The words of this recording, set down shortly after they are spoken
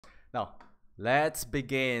Now, let's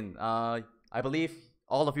begin. I believe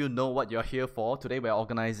all of you know what you're here for. Today we're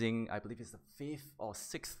organizing, I believe it's the 5th or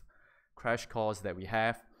 6th crash course that we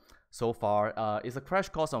have so far. It's a crash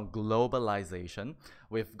course on globalization.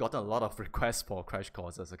 We've gotten a lot of requests for crash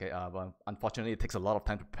courses, okay? But unfortunately, it takes a lot of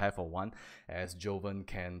time to prepare for one, as Jovan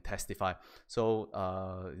can testify. So,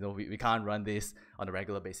 we can't run this on a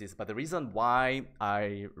regular basis. But the reason why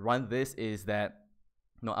I run this is that,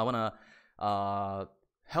 I want to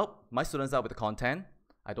help my students out with the content.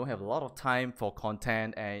 I don't have a lot of time for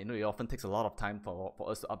content, and it often takes a lot of time for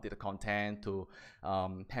us to update the content, to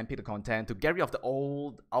handpick the content, to get rid of the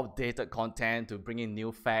old, outdated content, to bring in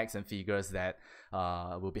new facts and figures that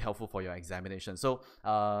will be helpful for your examination. So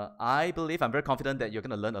I believe, I'm very confident that you're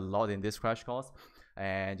going to learn a lot in this crash course,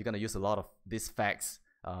 and you're going to use a lot of these facts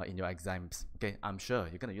in your exams. Okay, I'm sure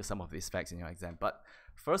you're going to use some of these facts in your exam. But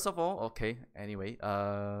first of all, okay, anyway,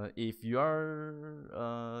 if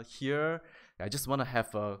you're here, I just want to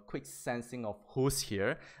have a quick sensing of who's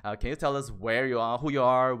here. Can you tell us where you are, who you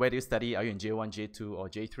are, where do you study? Are you in J1, J2, or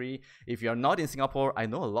J3? If you're not in Singapore, I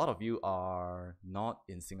know a lot of you are not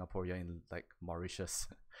in Singapore. You're in like Mauritius.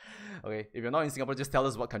 Okay, if you're not in Singapore, just tell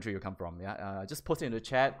us what country you come from. Yeah, just post it in the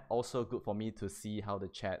chat. Also good for me to see how the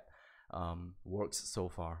chat works so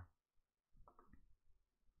far.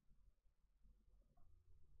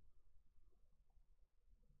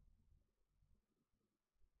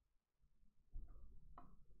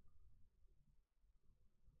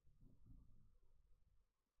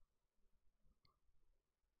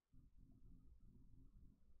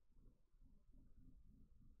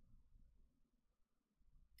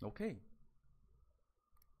 Okay,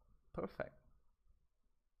 perfect.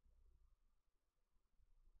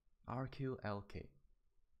 RQLK.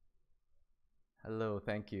 Hello,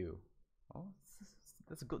 thank you. Oh,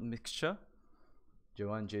 that's a good mixture.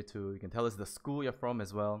 J1, J2, you can tell us the school you're from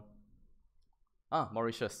as well.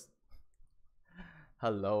 Mauritius.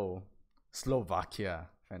 Hello. Slovakia.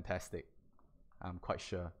 Fantastic. I'm quite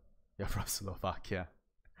sure you're from Slovakia.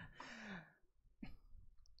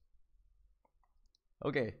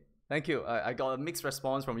 Okay, thank you. I got a mixed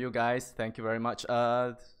response from you guys. Thank you very much.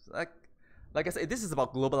 Like I said, this is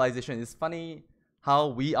about globalization. It's funny how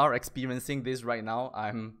we are experiencing this right now.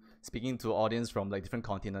 I'm speaking to audience from like different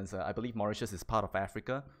continents. I believe Mauritius is part of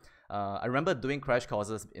Africa. I remember doing crash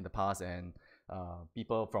courses in the past, and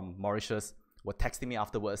people from Mauritius were texting me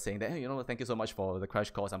afterwards saying that, hey, thank you so much for the crash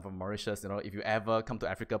course. I'm from Mauritius. If you ever come to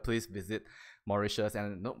Africa, please visit Mauritius.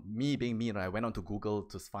 And me being me, I went on to Google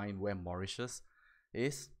to find where Mauritius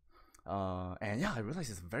is. And yeah, I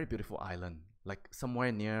realized it's a very beautiful island, like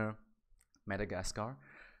somewhere near Madagascar.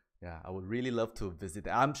 Yeah, I would really love to visit.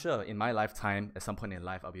 I'm sure in my lifetime, at some point in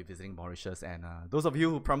life, I'll be visiting Mauritius. And those of you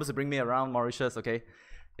who promise to bring me around Mauritius, okay,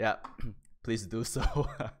 yeah, please do so.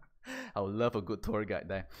 I would love a good tour guide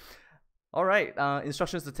there. All right,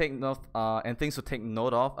 instructions to take note and things to take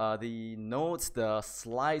note of. The notes, the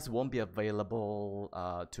slides won't be available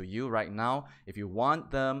to you right now. If you want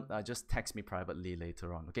them, just text me privately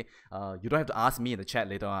later on, okay? You don't have to ask me in the chat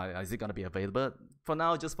later on, is it going to be available? For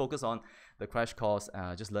now, just focus on the crash course,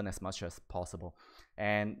 just learn as much as possible.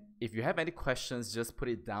 And if you have any questions, just put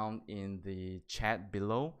it down in the chat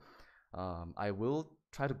below. I will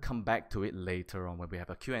try to come back to it later on when we have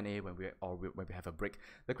a Q&A, when we have a break.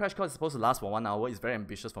 The crash course is supposed to last for 1 hour. It's very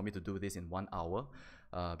ambitious for me to do this in 1 hour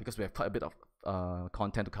because we have quite a bit of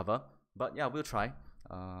content to cover. But yeah, we'll try.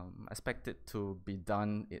 I expect it to be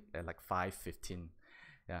done at like 5:15.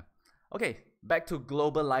 Yeah. Okay, back to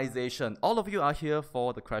globalization. All of you are here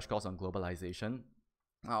for the crash course on globalization.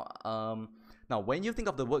 Now, when you think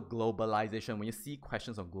of the word globalization, when you see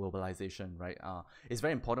questions on globalization, right, it's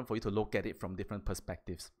very important for you to look at it from different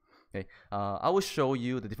perspectives. Okay, I will show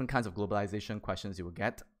you the different kinds of globalization questions you will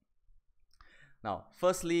get. Now,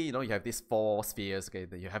 firstly, you have these 4 spheres. Okay,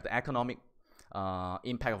 you have the economic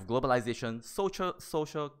impact of globalization,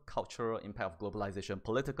 social, cultural impact of globalization,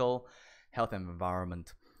 political, health and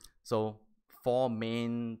environment. So 4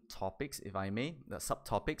 main topics, if I may, the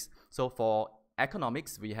subtopics. So for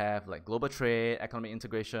economics, we have like global trade, economic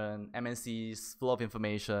integration, MNCs, flow of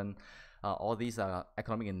information. All these are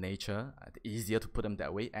economic in nature, easier to put them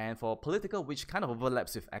that way. And for political, which kind of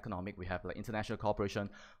overlaps with economic, we have like international cooperation,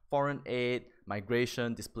 foreign aid,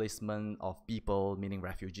 migration, displacement of people, meaning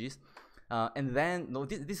refugees. And then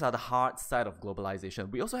these are the hard side of globalization.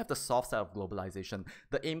 We also have the soft side of globalization,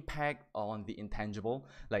 the impact on the intangible,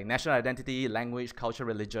 like national identity, language, culture,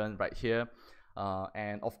 religion, right here.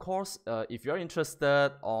 And of course, if you're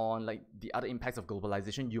interested on like the other impacts of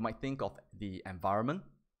globalization, you might think of the environment.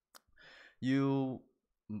 You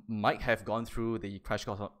might have gone through the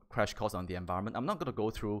crash course on the environment. I'm not going to go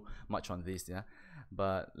through much on this, yeah,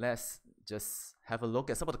 but let's just have a look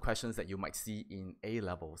at some of the questions that you might see in A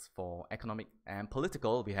levels for economic and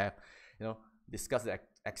political. We have, discussed the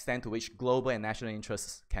extent to which global and national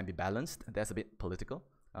interests can be balanced. That's a bit political.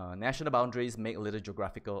 National boundaries make little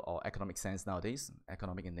geographical or economic sense nowadays,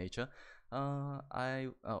 economic in nature.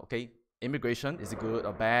 Okay, immigration, is it good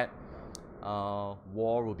or bad?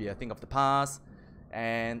 War will be a thing of the past.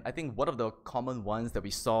 And I think one of the common ones that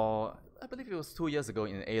we saw, I believe it was 2 years ago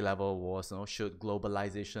in A level, was should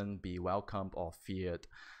globalization be welcomed or feared?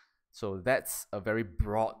 So that's a very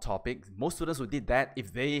broad topic. Most students who did that,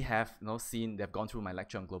 if they have they've gone through my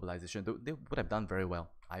lecture on globalization, they would have done very well,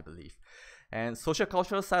 I believe. And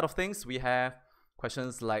sociocultural side of things, we have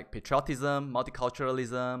questions like patriotism,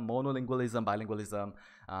 multiculturalism, monolingualism, bilingualism.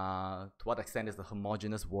 To what extent is the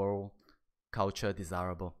homogeneous world culture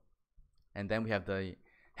desirable? And then we have the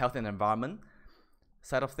health and environment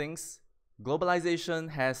side of things. Globalization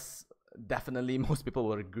has definitely, most people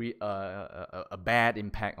will agree, a bad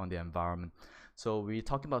impact on the environment. So we're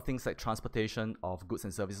talking about things like transportation of goods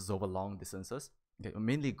and services over long distances. Okay,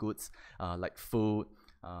 mainly goods like food,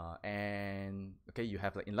 and you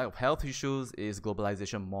have, like, in light of health issues, is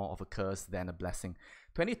globalization more of a curse than a blessing?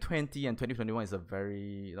 2020 and 2021 is a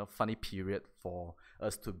very funny period for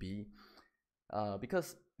us to be,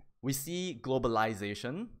 because we see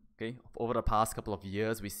globalization. Okay, over the past couple of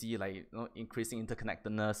years, we see increasing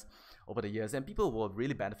interconnectedness over the years, and people were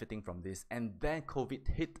really benefiting from this. And then COVID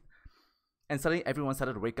hit, and suddenly everyone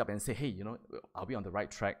started to wake up and say, hey, are we on the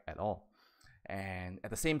right track at all? And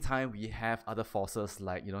at the same time, we have other forces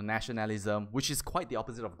like nationalism, which is quite the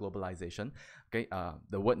opposite of globalization. Okay,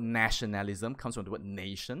 the word nationalism comes from the word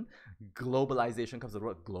nation. Globalization comes from the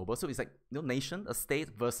word global. So it's like nation, a state,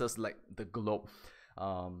 versus like the globe.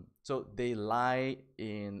 So they lie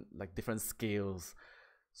in different scales.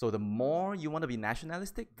 So the more you want to be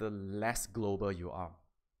nationalistic, the less global you are.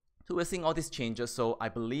 So we're seeing all these changes. So I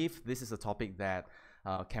believe this is a topic that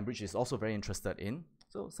Cambridge is also very interested in.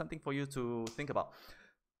 So something for you to think about.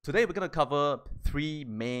 Today we're going to cover three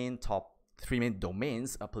main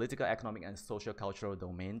domains: political, economic, and social cultural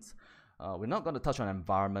domains. We're not going to touch on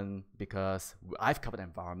environment because I've covered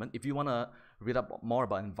environment. If you want to read up more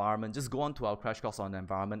about environment, just go on to our crash course on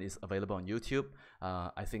environment. It's available on YouTube.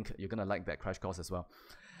 I think you're going to like that crash course as well.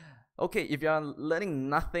 Okay, if you're learning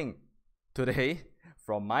nothing today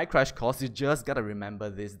from my crash course, you just got to remember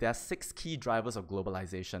this. There are 6 key drivers of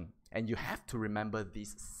globalization, and you have to remember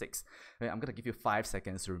these 6. Okay, I'm going to give you 5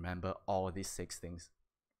 seconds to remember all these 6 things.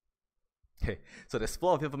 Okay, so there's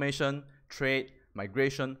flow of information, trade,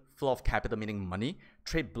 migration, flow of capital, meaning money,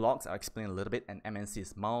 trade blocks, I'll explain a little bit, and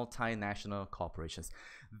MNCs, multinational corporations.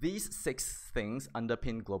 These 6 things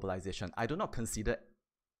underpin globalization. I do not consider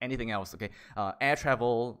anything else, okay? Air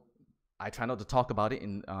travel, I try not to talk about it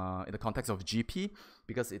in the context of GP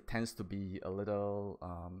because it tends to be a little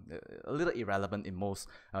irrelevant in most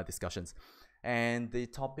discussions. And the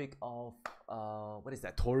topic of, what is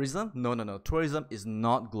that, tourism? No, tourism is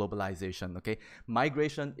not globalization, okay?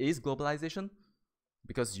 Migration is globalization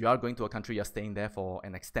because you are going to a country, you're staying there for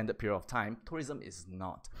an extended period of time. Tourism is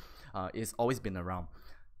not. It's always been around.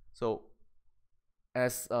 So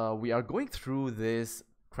as we are going through this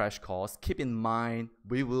crash course, keep in mind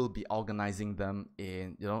we will be organizing them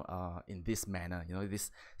in in this manner,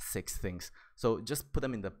 these 6 things. So just put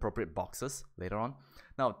them in the appropriate boxes later on.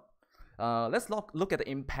 Now let's look at the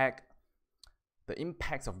impacts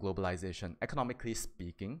of globalization, economically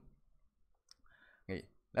speaking. Okay,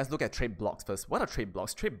 let's look at trade blocks first. What are trade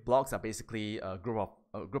blocks? Trade blocks are basically a group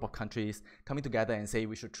of countries coming together and say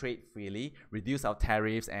we should trade freely, reduce our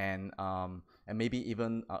tariffs, and maybe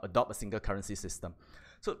even adopt a single currency system.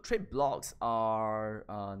 So trade blocks are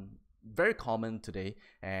very common today,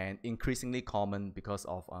 and increasingly common because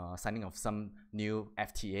of signing of some new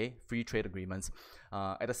FTA, free trade agreements.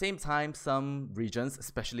 At the same time, some regions,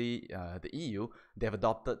 especially the EU, they have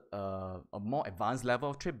adopted a more advanced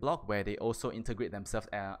level of trade bloc where they also integrate themselves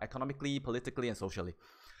economically, politically, and socially.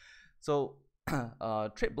 So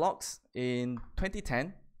trade blocks in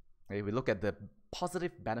 2010, okay, we look at the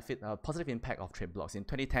positive impact of trade blocks. In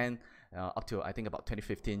 2010 up to I think about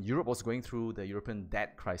 2015, Europe was going through the European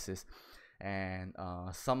debt crisis, and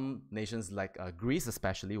some nations like Greece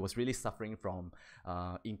especially was really suffering from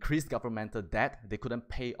increased governmental debt. They couldn't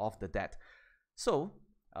pay off the debt. So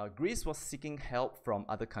Greece was seeking help from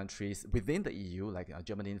other countries within the EU, like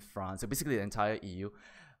Germany and France, so basically the entire EU,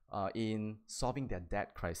 in solving their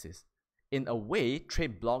debt crisis. In a way,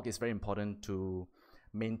 trade bloc is very important to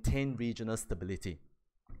maintain regional stability.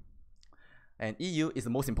 And EU is the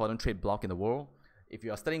most important trade bloc in the world. if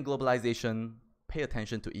you are studying globalization, pay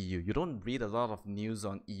attention to EU. You don't read a lot of news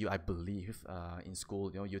on EU, I believe, in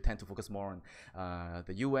school. You tend to focus more on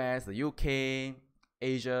the US, the UK,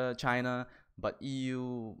 Asia, China, but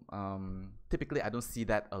EU, typically I don't see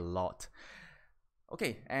that a lot.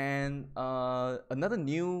 Okay, and another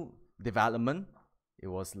new development, it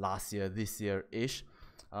was last year, this year-ish.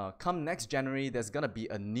 Come next January, there's going to be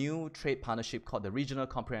a new trade partnership called the Regional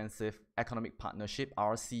Comprehensive Economic Partnership,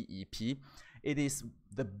 RCEP. It is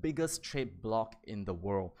the biggest trade bloc in the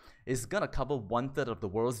world. It's going to cover 1/3 of the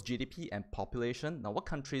world's GDP and population. Now, what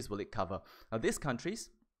countries will it cover? Now, these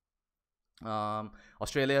countries,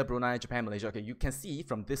 Australia, Brunei, Japan, Malaysia. Okay, you can see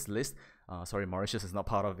from this list, sorry, Mauritius is not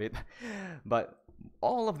part of it, but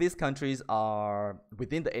all of these countries are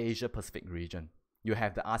within the Asia-Pacific region. You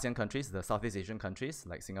have the ASEAN countries, the Southeast Asian countries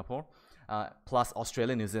like Singapore, plus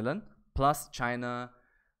Australia, New Zealand, plus China,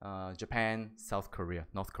 Japan, South Korea.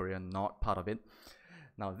 North Korea, not part of it.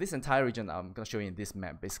 Now, this entire region, I'm going to show you in this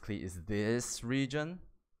map, basically is this region.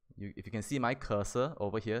 If you can see my cursor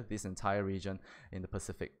over here, this entire region in the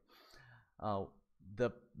Pacific.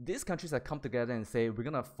 These countries have come together and say, we're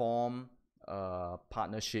going to form a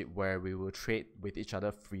partnership where we will trade with each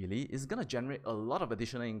other freely. It's going to generate a lot of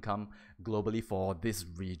additional income globally for this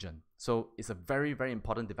region. So it's a very, very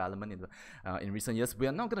important development in recent years. We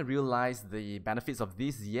are not going to realize the benefits of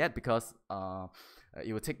this yet because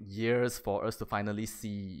it will take years for us to finally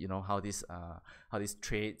see, how these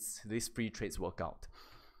free trades work out.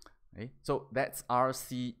 Okay? So that's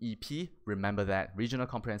RCEP. Remember that, Regional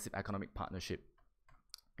Comprehensive Economic Partnership.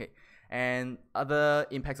 Okay. And other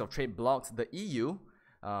impacts of trade blocs, the EU,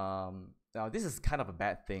 now this is kind of a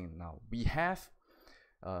bad thing. Now we have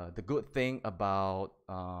the good thing about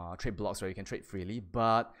trade blocs where you can trade freely,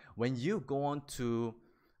 but when you go on to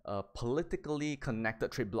a politically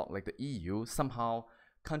connected trade bloc like the EU, somehow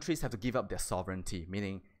countries have to give up their sovereignty,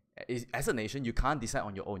 meaning as a nation, you can't decide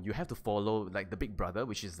on your own. You have to follow like the big brother,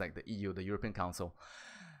 which is like the EU, the European Council.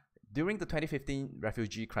 During the 2015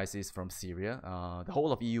 refugee crisis from Syria, the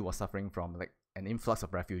whole of EU was suffering from like an influx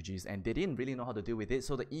of refugees, and they didn't really know how to deal with it.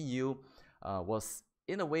 So the EU was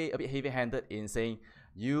in a way a bit heavy-handed in saying,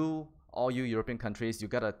 all you European countries, you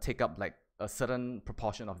gotta take up like a certain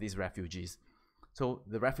proportion of these refugees. So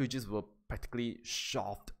the refugees were practically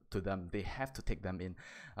shoved to them. They have to take them in.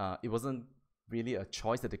 It wasn't really a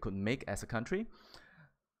choice that they could make as a country.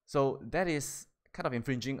 So that is kind of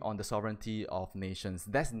infringing on the sovereignty of nations.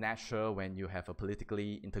 That's natural when you have a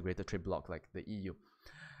politically integrated trade bloc like the EU.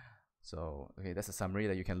 So, okay, that's a summary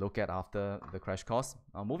that you can look at after the crash course.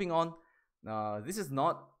 Moving on, this is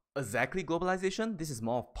not exactly globalization. This is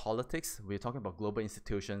more of politics. We're talking about global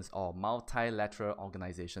institutions or multilateral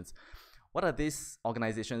organizations. What are these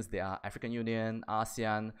organizations? They are African Union,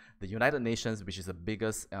 ASEAN, the United Nations, which is the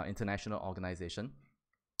biggest international organization.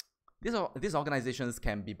 These organizations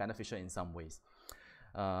can be beneficial in some ways.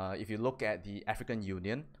 If you look at the African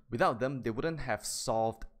Union, without them, they wouldn't have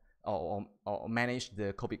solved or managed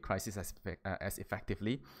the COVID crisis as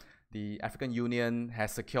effectively. The African Union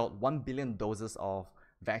has secured 1 billion doses of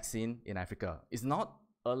vaccine in Africa. It's not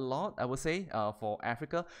a lot, I would say, for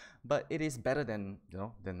Africa, but it is better than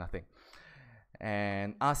nothing.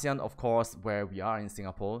 And ASEAN, of course, where we are in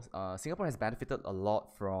Singapore, Singapore has benefited a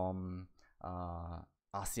lot from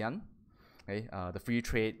ASEAN. Okay, the free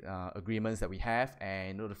trade agreements that we have,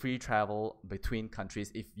 and the free travel between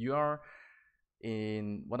countries. If you are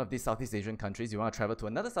in one of these Southeast Asian countries, you want to travel to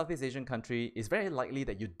another Southeast Asian country, it's very likely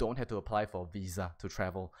that you don't have to apply for a visa to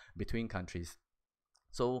travel between countries.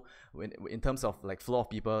 So in terms of like flow of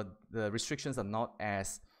people, the restrictions are not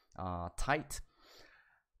as tight.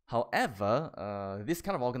 However, these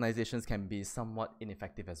kind of organizations can be somewhat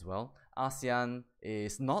ineffective as well. ASEAN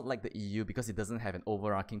is not like the EU because it doesn't have an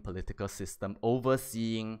overarching political system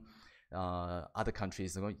overseeing other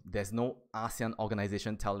countries. There's no ASEAN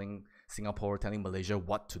organization telling Singapore, telling Malaysia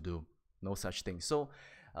what to do. No such thing. So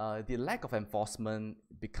the lack of enforcement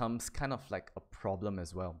becomes kind of like a problem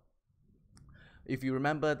as well. If you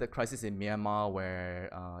remember the crisis in Myanmar where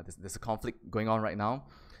there's a conflict going on right now,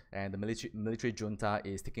 and the military junta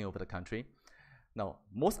is taking over the country. Now,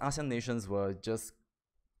 most ASEAN nations were just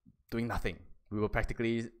doing nothing. We were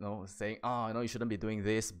practically saying, you shouldn't be doing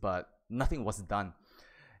this, but nothing was done.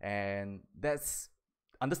 And that's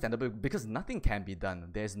understandable because nothing can be done.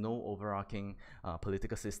 There's no overarching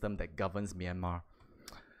political system that governs Myanmar.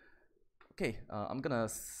 Okay, I'm gonna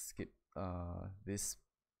skip this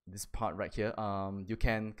part right here. You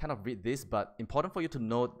can kind of read this, but important for you to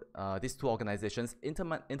note these two organizations,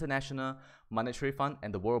 International Monetary Fund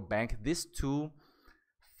and the World Bank, these two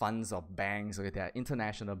funds or banks. Okay, they are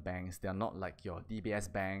international banks. They are not like your DBS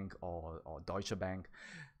Bank or Deutsche Bank.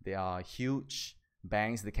 They are huge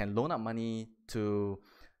banks. They can loan out money to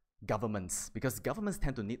governments, because governments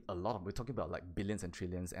tend to need a lot of, we're talking about like billions and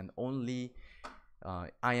trillions, and only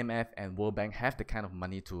IMF and World Bank have the kind of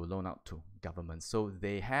money to loan out to governments. So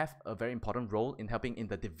they have a very important role in helping in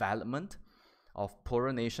the development of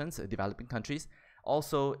poorer nations, developing countries,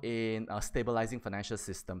 also in stabilizing financial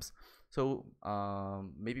systems. So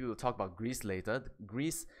maybe we'll talk about Greece later.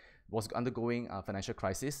 Greece was undergoing a financial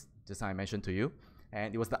crisis, just as I mentioned to you.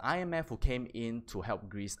 And it was the IMF who came in to help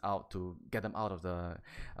Greece out, to get them out of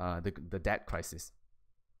the debt crisis.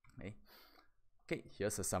 Okay,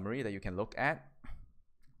 here's a summary that you can look at.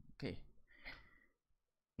 Okay.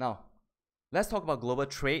 Now, let's talk about global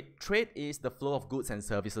trade. Trade is the flow of goods and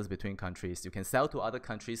services between countries. You can sell to other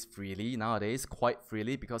countries freely nowadays, quite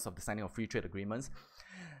freely, because of the signing of free trade agreements.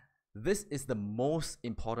 This is the most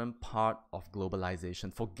important part of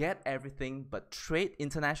globalization. Forget everything but trade,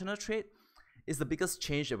 international trade, is the biggest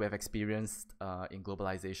change that we have experienced in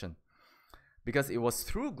globalization, because it was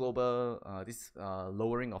through global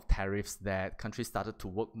lowering of tariffs that countries started to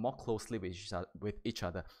work more closely with each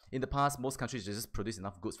other. In the past, most countries just produced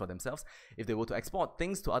enough goods for themselves. If they were to export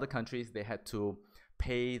things to other countries, they had to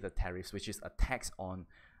pay the tariffs, which is a tax on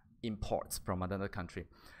imports from another country.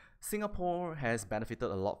 Singapore has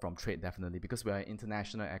benefited a lot from trade, definitely, because we are an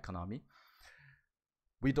international economy.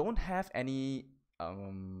 We don't have any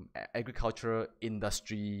agricultural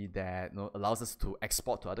industry that allows us to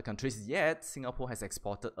export to other countries, yet Singapore has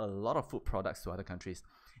exported a lot of food products to other countries.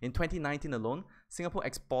 In 2019 alone, Singapore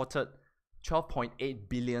exported 12.8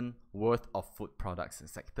 billion worth of food products.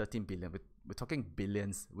 It's like 13 billion. We're talking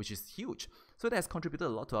billions, which is huge. So that has contributed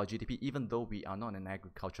a lot to our GDP, even though we are not an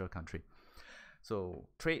agricultural country. So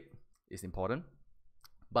trade is important,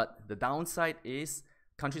 but the downside is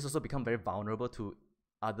countries also become very vulnerable to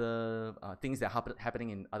other things that are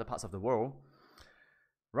happening in other parts of the world.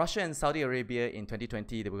 Russia and Saudi Arabia in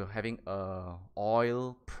 2020, they were having a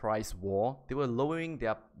oil price war. They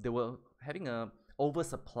were having a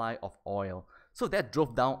oversupply of oil. So that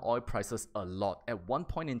drove down oil prices a lot. At one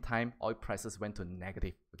point in time, oil prices went to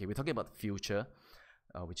negative. Okay, we're talking about the future,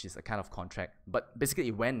 which is a kind of contract. But basically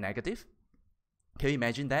it went negative. Can you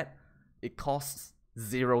imagine that? It costs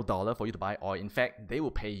 $0 for you to buy oil. In fact, they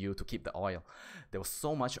will pay you to keep the oil. There was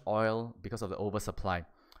so much oil because of the oversupply.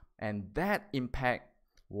 And that impact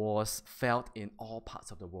was felt in all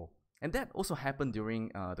parts of the world. And that also happened during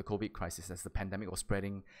the COVID crisis, as the pandemic was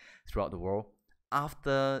spreading throughout the world.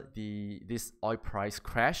 After this oil price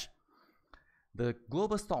crash, the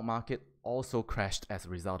global stock market also crashed as a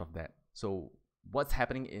result of that. So what's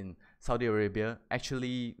happening in Saudi Arabia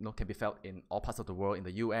actually can be felt in all parts of the world, in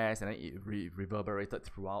the US, and then it reverberated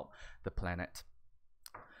throughout the planet.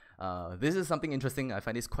 This is something interesting. I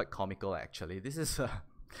find this quite comical, actually. This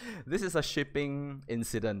is a shipping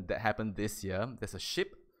incident that happened this year. There's a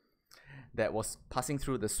ship that was passing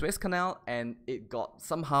through the Suez Canal, and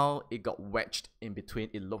somehow it got wedged in between.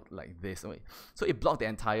 It looked like this. So it blocked the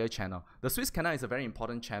entire channel. The Suez Canal is a very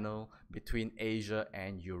important channel between Asia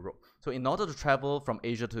and Europe. So in order to travel from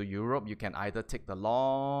Asia to Europe, you can either take the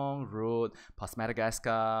long route past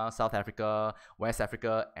Madagascar, South Africa, West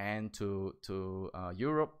Africa, and to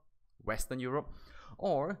Europe, Western Europe,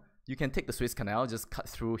 or you can take the Suez Canal, just cut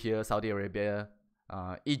through here, Saudi Arabia,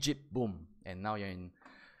 Egypt, boom, and now you're in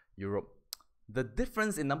Europe. The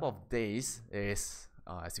difference in number of days is,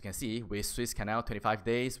 as you can see, with Suez Canal, 25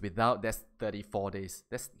 days. Without, that's 34 days.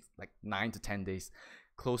 That's like 9 to 10 days,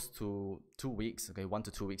 close to 2 weeks, okay, 1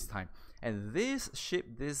 to 2 weeks time. And this ship,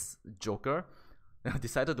 this joker,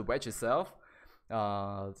 decided to wedge itself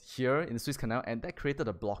here in the Suez Canal, and that created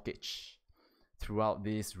a blockage throughout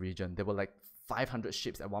this region. There were like 500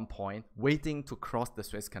 ships at one point waiting to cross the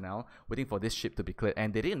Suez Canal, waiting for this ship to be cleared,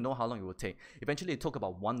 and they didn't know how long it would take. Eventually, it took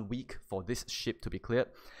about 1 week for this ship to be cleared.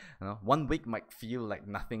 1 week might feel like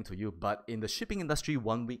nothing to you, but in the shipping industry,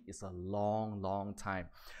 1 week is a long time.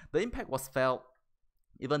 The impact was felt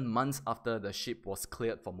even months after the ship was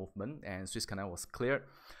cleared for movement and Suez Canal was cleared.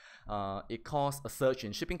 It caused a surge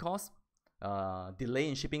in shipping costs. Delay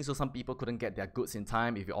in shipping, so some people couldn't get their goods in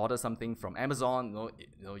time. If you order something from Amazon,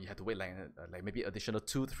 you had to wait like maybe additional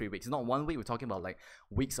 2 to 3 weeks. Not 1 week. We're talking about like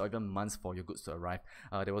weeks or even months for your goods to arrive.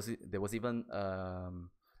 There was even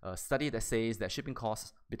a study that says that shipping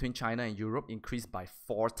costs between China and Europe increased by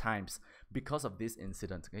 4 times because of this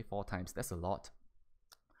incident. Okay, 4 times. That's a lot.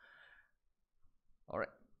 All right.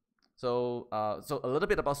 So a little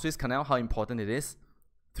bit about Suez Canal, how important it is.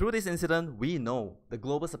 Through this incident, we know the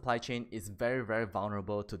global supply chain is very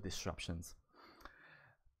vulnerable to disruptions.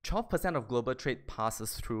 12% of global trade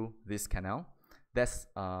passes through this canal. That's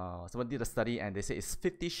someone did a study and they say it's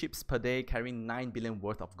 50 ships per day carrying 9 billion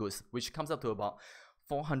worth of goods, which comes up to about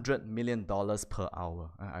 $400 million per hour.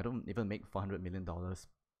 I don't even make $400 million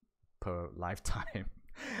per lifetime.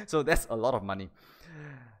 So that's a lot of money.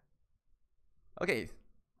 Okay,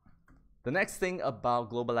 the next thing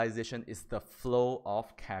about globalization is the flow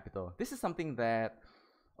of capital. This is something that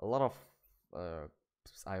a lot of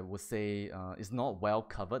I would say is not well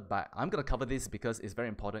covered, but I'm going to cover this because it's very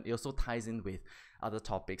important. It also ties in with other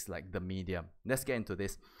topics like the media. Let's get into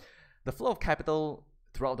this. The flow of capital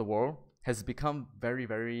throughout the world has become very,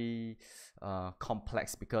 very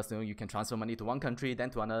complex because you can transfer money to one country, then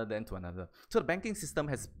to another, then to another. So the banking system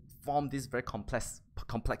has formed this very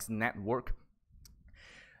complex network.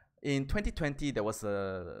 In 2020, there was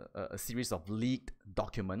a series of leaked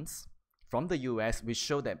documents from the US which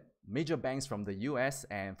showed that major banks from the US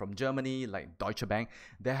and from Germany, like Deutsche Bank,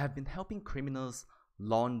 they have been helping criminals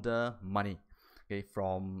launder money. Okay,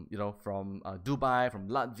 from Dubai, from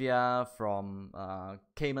Latvia, from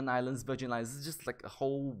Cayman Islands, Virgin Islands. It's just like a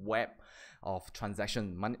whole web of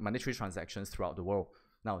monetary transactions throughout the world.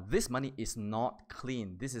 Now, this money is not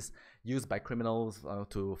clean. This is used by criminals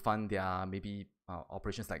to fund their maybe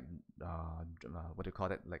operations like what do you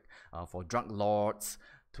call it? Like for drug lords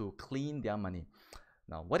to clean their money.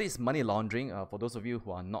 Now, what is money laundering? For those of you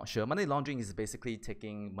who are not sure, money laundering is basically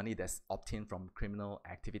taking money that's obtained from criminal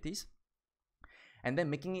activities and then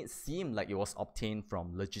making it seem like it was obtained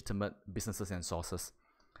from legitimate businesses and sources.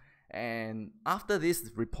 And after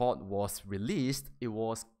this report was released, it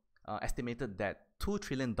was estimated that $2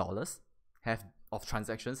 trillion of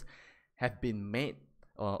transactions have been made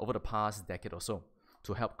over the past decade or so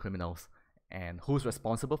to help criminals. And who's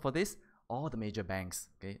responsible for this? All the major banks.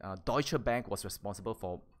 Okay, Deutsche Bank was responsible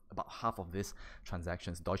for about half of these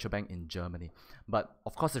transactions. Deutsche Bank in Germany, but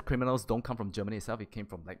of course the criminals don't come from Germany itself. It came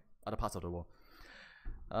from like other parts of the world.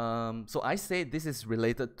 So I say this is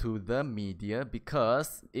related to the media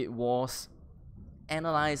because it was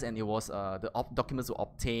analyzed and it was the documents were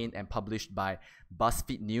obtained and published by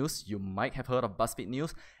BuzzFeed News. You might have heard of BuzzFeed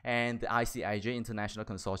News and the ICIJ, International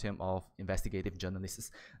Consortium of Investigative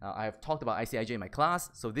Journalists. I have talked about ICIJ in my class,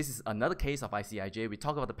 so this is another case of ICIJ. We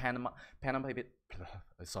talked about the Panama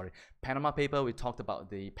paper. We talked about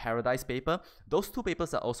the Paradise paper. Those two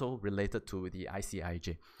papers are also related to the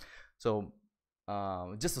ICIJ. So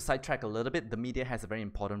just to sidetrack a little bit, the media has a very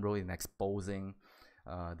important role in exposing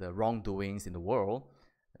the wrongdoings in the world,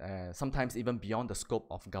 sometimes even beyond the scope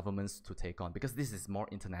of governments to take on, because this is more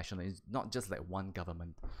international. It's not just like one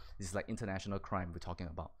government. This is like international crime we're talking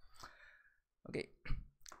about. Okay,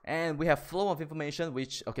 and we have flow of information,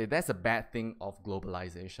 which, okay, that's a bad thing of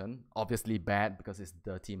globalization. Obviously bad because it's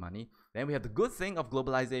dirty money. Then we have the good thing of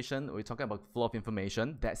globalization. We're talking about flow of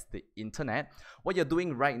information. That's the internet. What you're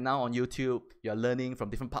doing right now on YouTube, you're learning from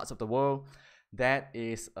different parts of the world. That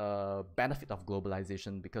is a benefit of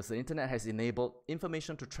globalization because the internet has enabled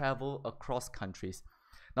information to travel across countries.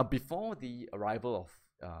 Now, before the arrival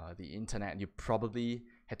of the internet, you probably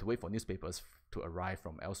had to wait for newspapers to arrive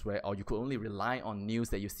from elsewhere, or you could only rely on news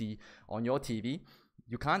that you see on your TV.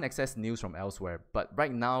 You can't access news from elsewhere. But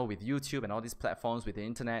right now, with YouTube and all these platforms, with the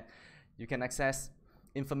internet, you can access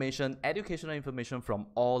information, educational information from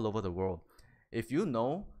all over the world. If you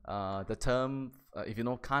know the term, if you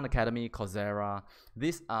know Khan Academy, Coursera,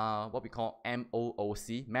 these are what we call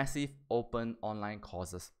MOOC, Massive Open Online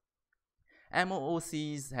Courses.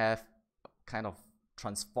 MOOCs have kind of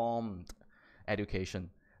transformed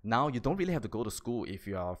education. Now you don't really have to go to school if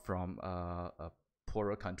you are from a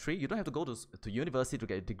poorer country. You don't have to go to university to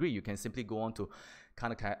get a degree. You can simply go on to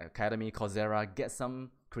Khan Academy, Coursera, get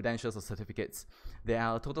some credentials or certificates. There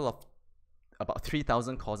are a total of about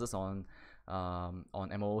 3,000 courses on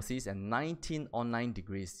MOOCs and 19 online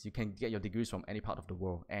degrees. You can get your degrees from any part of the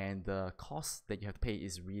world, and the cost that you have to pay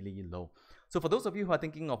is really low. So for those of you who are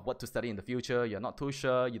thinking of what to study in the future, you're not too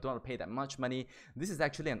sure, you don't want to pay that much money, this is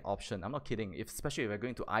actually an option. I'm not kidding. Especially if you're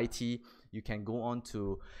going to IT, you can go on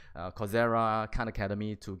to Coursera, Khan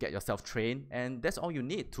Academy to get yourself trained, and that's all you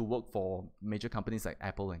need to work for major companies like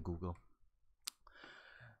Apple and Google.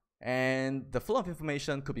 And the flow of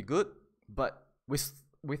information could be good, but with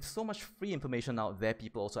so much free information out there,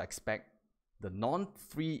 people also expect the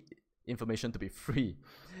non-free information to be free.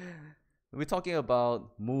 We're talking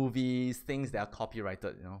about movies, things that are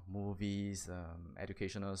copyrighted, movies,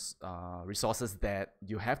 educational resources that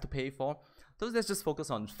you have to pay for. Those let's just focus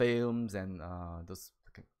on films and those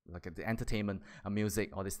like the entertainment,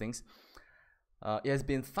 music, all these things. It has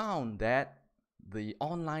been found that the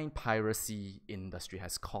online piracy industry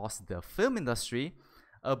has caused the film industry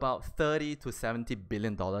about 30 to 70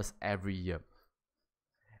 billion dollars every year.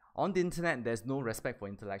 On the internet, there's no respect for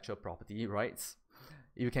intellectual property rights.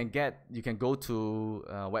 You can go to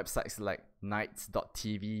websites like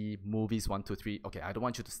nights.tv, movies123. Okay, I don't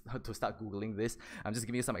want you to start Googling this. I'm just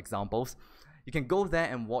giving you some examples. You can go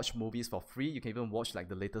there and watch movies for free. You can even watch like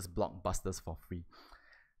the latest blockbusters for free.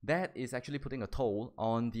 That is actually putting a toll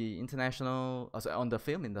on the on the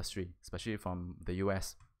film industry, especially from the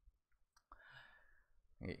US.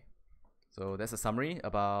 Okay, so that's a summary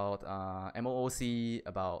about MOOC,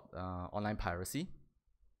 about online piracy.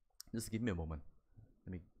 Just give me a moment.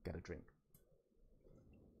 Let me get a drink.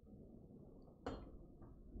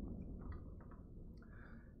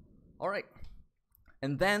 All right,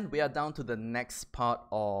 and then we are down to the next part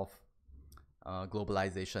of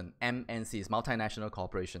globalization, MNCs, multinational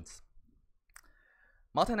corporations.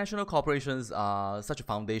 Multinational corporations are such a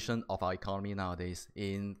foundation of our economy nowadays.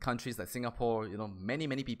 In countries like Singapore,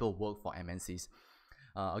 many people work for MNCs.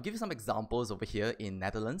 I'll give you some examples over here in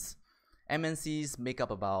Netherlands. MNCs make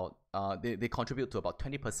up about, they contribute to about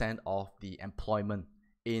 20% of the employment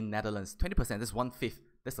in Netherlands. 20%, that's 1/5,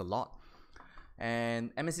 that's a lot.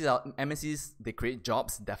 And MNCs, they create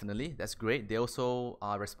jobs, definitely, that's great. They also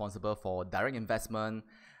are responsible for direct investment,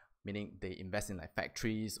 meaning they invest in like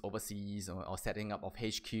factories overseas or setting up of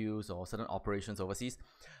HQs or certain operations overseas.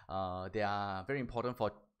 They are very important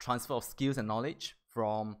for transfer of skills and knowledge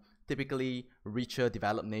from typically richer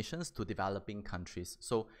developed nations to developing countries.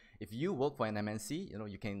 So if you work for an MNC,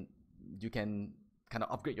 you can kind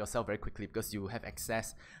of upgrade yourself very quickly because you have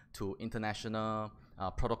access to international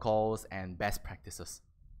protocols and best practices.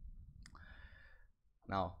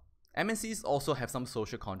 Now, MNCs also have some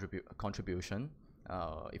social contribution.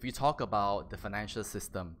 If you talk about the financial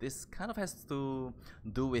system, this kind of has to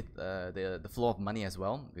do with the flow of money as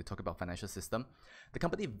well. We talk about financial system. The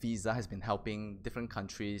company Visa has been helping different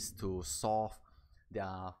countries to solve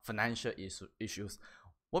their financial issues.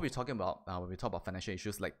 What we're talking about when we talk about financial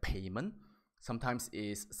issues like payment, sometimes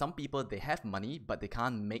is some people, they have money but they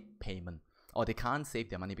can't make payment, or they can't save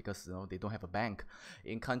their money because they don't have a bank.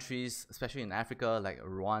 In countries, especially in Africa, like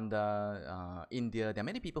Rwanda, India, there are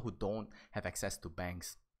many people who don't have access to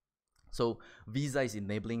banks. So Visa is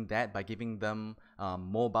enabling that by giving them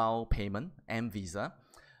mobile payment, M-Visa,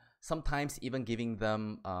 sometimes even giving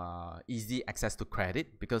them easy access to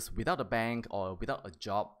credit, because without a bank or without a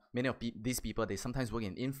job, many of these people, they sometimes work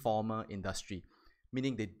in informal industry,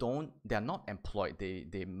 meaning they are not employed.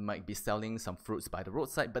 They might be selling some fruits by the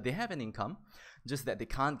roadside, but they have an income, just that they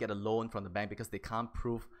can't get a loan from the bank because they can't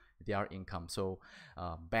prove their income. So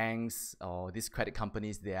banks or these credit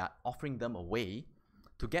companies, they are offering them a way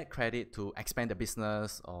to get credit to expand their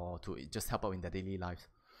business or to just help out in their daily lives.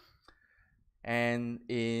 And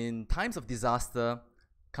in times of disaster,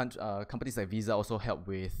 companies like Visa also help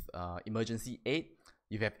with emergency aid.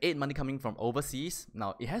 You have aid money coming from overseas.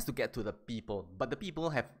 Now it has to get to the people, but the people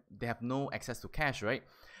have no access to cash, right?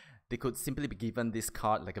 They could simply be given this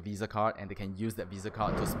card, like a Visa card, and they can use that Visa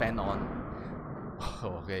card to spend on.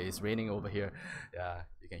 Oh, okay, it's raining over here. Yeah,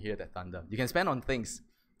 you can hear that thunder. You can spend on things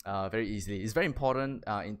very easily. It's very important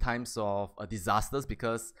in times of disasters,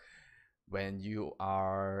 because when you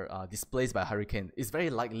are displaced by a hurricane, it's very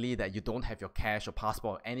likely that you don't have your cash or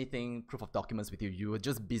passport or anything, proof of documents with you. You are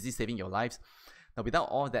just busy saving your lives. Now, without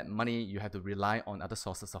all that money, you have to rely on other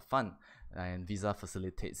sources of fund, and Visa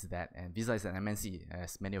facilitates that. And Visa is an MNC,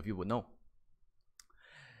 as many of you would know.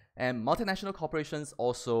 And multinational corporations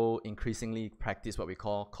also increasingly practice what we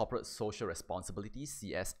call corporate social responsibility,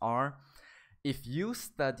 CSR. If you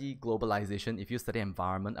study globalization, if you study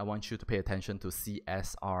environment, I want you to pay attention to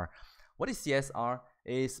CSR. What is CSR?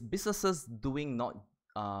 Is businesses doing not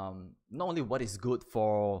only what is good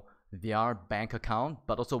for their bank account,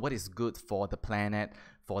 but also what is good for the planet,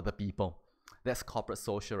 for the people. That's corporate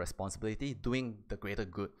social responsibility, doing the greater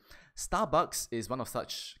good. Starbucks is one of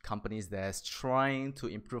such companies that's trying to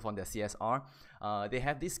improve on their CSR. They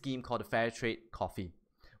have this scheme called the Fair Trade Coffee.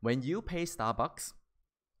 When you pay Starbucks,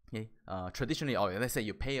 okay, traditionally, or let's say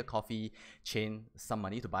you pay a coffee chain some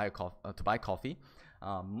money to buy coffee,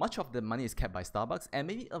 much of the money is kept by Starbucks, and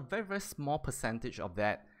maybe a very, very small percentage of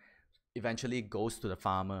that eventually goes to the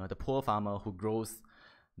farmer, the poor farmer who grows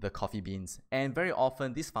the coffee beans. And very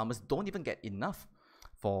often these farmers don't even get enough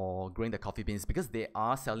for growing the coffee beans, because they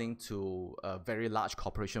are selling to a very large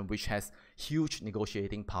corporation which has huge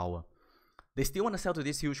negotiating power. They still want to sell to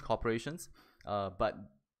these huge corporations, but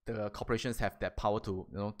the corporations have that power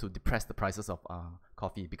to depress the prices of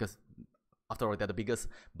coffee, because after all, they're the biggest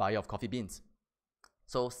buyer of coffee beans.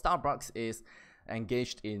 So Starbucks is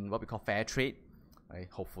engaged in what we call fair trade. right?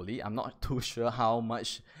 Hopefully, I'm not too sure how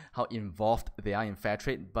involved they are in fair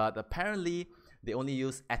trade, but apparently they only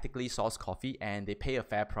use ethically sourced coffee and they pay a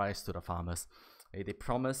fair price to the farmers. They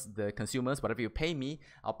promise the consumers, whatever you pay me,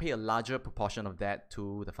 I'll pay a larger proportion of that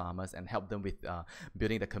to the farmers and help them with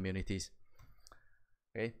building the communities.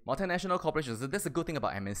 Okay, multinational corporations. So that's a good thing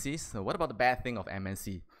about MNCs. So what about the bad thing of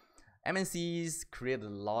MNC? MNCs create a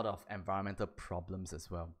lot of environmental problems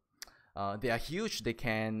as well. They are huge. They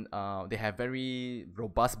have very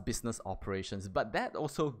robust business operations, but that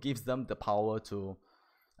also gives them the power to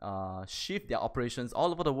shift their operations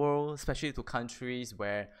all over the world, especially to countries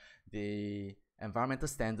where the environmental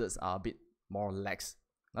standards are a bit more lax.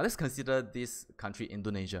 Now let's consider this country,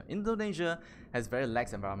 Indonesia. Indonesia has very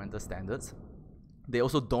lax environmental standards. They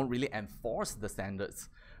also don't really enforce the standards,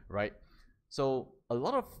 right? So a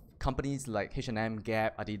lot of companies like H&M,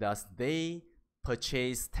 Gap, Adidas, they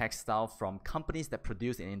purchase textile from companies that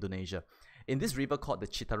produce in Indonesia. In this river called the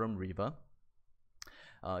Citarum River,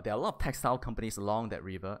 there are a lot of textile companies along that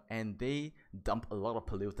river, and they dump a lot of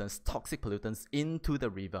pollutants, toxic pollutants, into the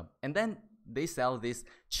river. And then they sell this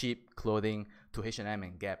cheap clothing to H&M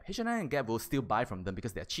and Gap. H&M and Gap will still buy from them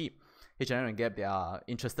because they're cheap. H&M and Gap, they are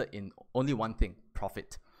interested in only one thing: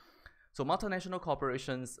 profit. So multinational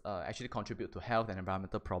corporations actually contribute to health and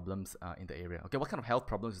environmental problems in the area. Okay, what kind of health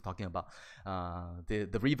problems are we talking about?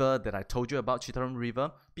 The river that I told you about, Citarum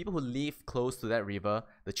River, people who live close to that river,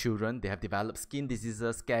 the children, they have developed skin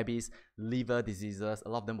diseases, scabies, liver diseases. A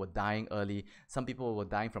lot of them were dying early. Some people were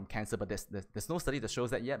dying from cancer, but there's no study that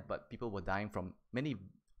shows that yet, but people were dying from many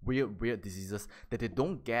weird diseases that they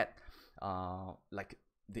don't get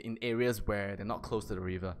in areas where they're not close to the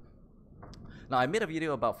river. Now, I made a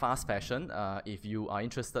video about fast fashion. If you are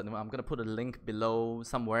interested, I'm going to put a link below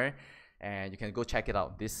somewhere, and you can go check it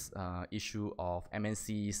out, this issue of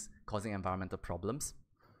MNCs causing environmental problems.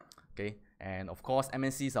 Okay, and of course,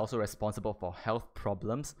 MNCs are also responsible for health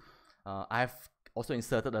problems. I've also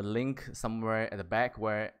inserted a link somewhere at the back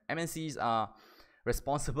where MNCs are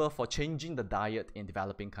responsible for changing the diet in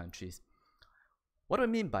developing countries. What do I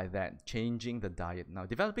mean by that, changing the diet? Now,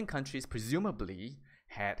 developing countries presumably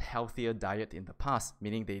had healthier diet in the past,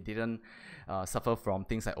 meaning they didn't suffer from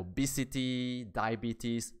things like obesity,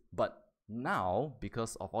 diabetes. But now,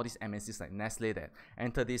 because of all these MNCs like Nestle that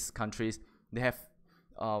enter these countries, they have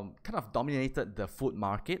kind of dominated the food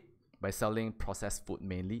market by selling processed food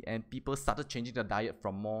mainly, and people started changing their diet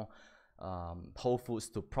from more whole foods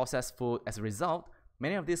to processed food. As a result,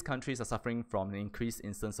 many of these countries are suffering from an increased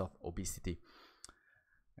instance of obesity.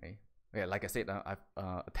 Okay. Yeah, like I said, I've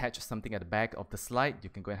attached something at the back of the slide. You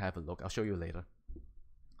can go and have a look. I'll show you later.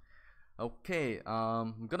 Okay,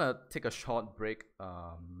 I'm gonna take a short break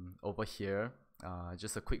over here.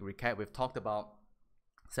 Just a quick recap. We've talked about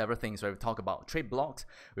several things, right? We've talked about trade blocks.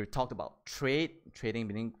 We've talked about trading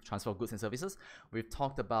meaning transfer of goods and services. We've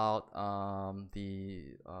talked about what do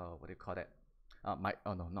you call that?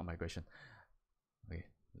 Not migration. Okay,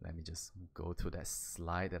 let me just go to that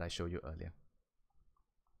slide that I showed you earlier.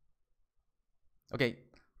 Okay,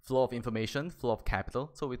 flow of information, flow of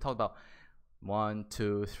capital. So we talked about 1,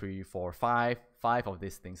 2, 3, 4, 5 of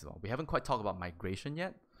these things. We haven't quite talked about migration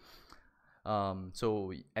yet.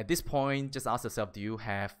 So at this point, just ask yourself, do you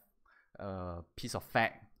have a piece of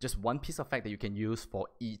fact, just one piece of fact that you can use for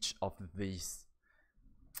each of these?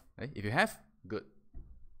 Okay, if you have, good.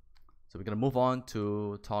 So we're going to move on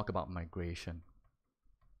to talk about migration.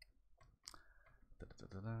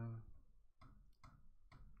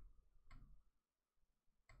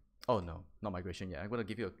 Oh no, not migration yet. I'm going to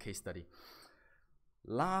give you a case study.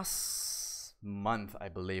 Last month, I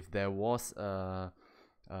believe, there was a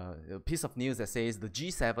piece of news that says the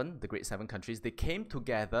G7, the Great Seven countries, they came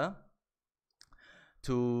together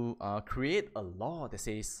to create a law that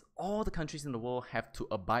says all the countries in the world have to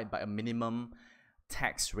abide by a minimum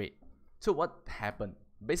tax rate. So what happened?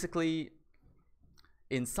 Basically,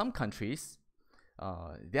 in some countries,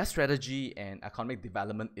 their strategy and economic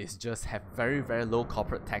development is just have very, very low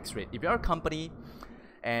corporate tax rate. If you're a company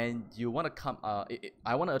and you want to come,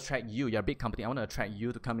 I want to attract you, you're a big company, I want to attract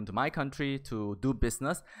you to come into my country to do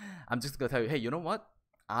business, I'm just going to tell you, hey, you know what?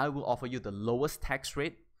 I will offer you the lowest tax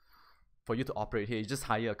rate for you to operate here. You just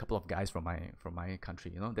hire a couple of guys from my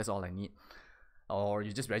country, you know, that's all I need. Or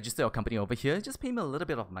you just register your company over here, just pay me a little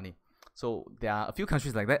bit of money. So there are a few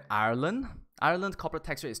countries like that. Ireland's corporate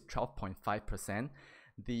tax rate is 12.5%.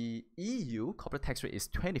 The EU corporate tax rate is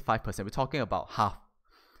 25%. We're talking about half.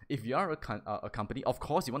 If you are a company, of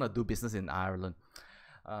course you want to do business in Ireland.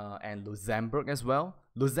 And Luxembourg as well.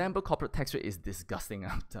 Luxembourg corporate tax rate is disgusting.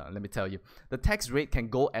 Let me tell you. The tax rate can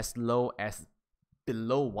go as low as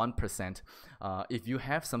below 1%. If you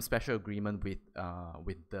have some special agreement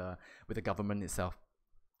with the government itself.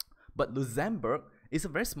 But Luxembourg is a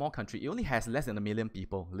very small country. It only has less than 1 million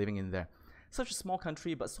people living in there. Such a small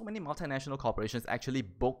country, but so many multinational corporations actually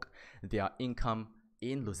book their income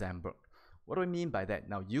in Luxembourg. What do I mean by that?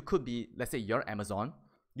 Now, you could be, let's say you're Amazon,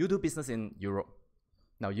 you do business in Europe.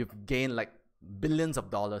 Now, you've gained like billions of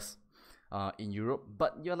dollars in Europe,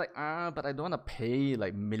 but you're like, but I don't want to pay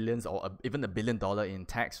like millions or even $1 billion in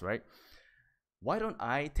tax, right? Why don't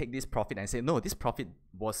I take this profit and say, no, this profit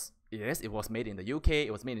was, yes, it was made in the UK,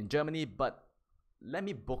 it was made in Germany, but let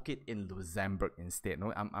me book it in Luxembourg instead.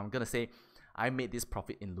 No, I'm going to say I made this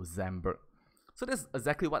profit in Luxembourg. So that's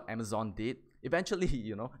exactly what Amazon did. Eventually,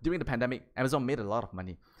 you know, during the pandemic, Amazon made a lot of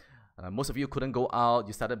money. Most of you couldn't go out.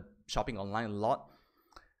 You started shopping online a lot.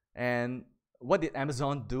 And what did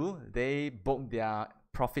Amazon do? They booked their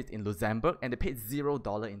profit in Luxembourg and they paid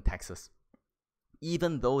 $0 in taxes.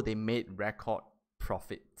 Even though they made record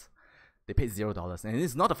profit, they paid $0. And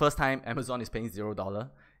it's not the first time Amazon is paying $0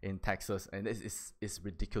 in taxes. And this is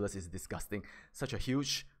ridiculous. It's disgusting. Such a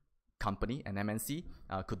huge company, an MNC,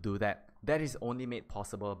 could do that. That is only made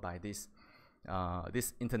possible by this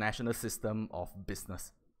international system of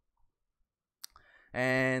business.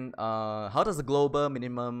 And how does the global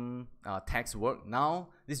minimum tax work? Now,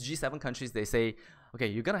 these G7 countries, they say,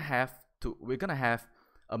 okay, we're gonna have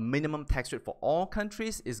a minimum tax rate for all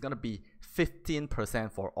countries. Is gonna be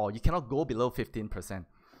 15% for all. You cannot go below 15%.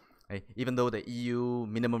 Right? Even though the EU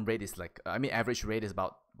minimum rate is like, average rate is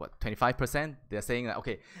about what, 25%. They're saying that,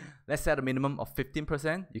 okay, let's set a minimum of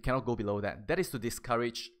 15%. You cannot go below that. That is to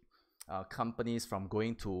discourage companies from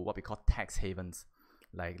going to what we call tax havens,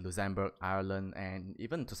 like Luxembourg, Ireland, and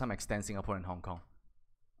even to some extent Singapore and Hong Kong.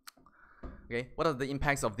 Okay, what are the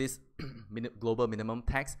impacts of this global minimum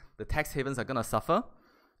tax? The tax havens are gonna suffer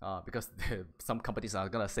because some companies are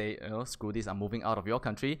gonna say, you know, screw this, I'm moving out of your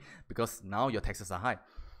country because now your taxes are high.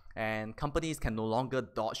 And companies can no longer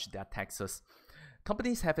dodge their taxes.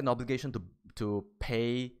 Companies have an obligation to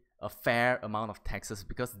pay a fair amount of taxes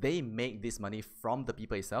because they make this money from the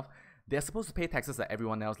people itself. They're supposed to pay taxes like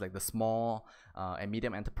everyone else, like the small and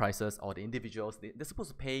medium enterprises or the individuals. They're supposed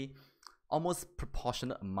to pay almost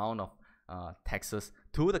proportionate amount of taxes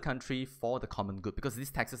to the country for the common good, because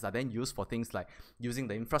these taxes are then used for things like using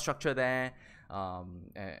the infrastructure there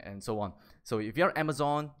and so on. So if you're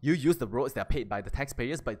Amazon, you use the roads that are paid by the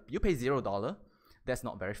taxpayers, but you pay $0. That's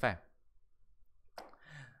not very fair.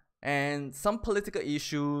 And some political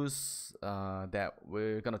issues that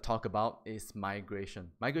we're going to talk about is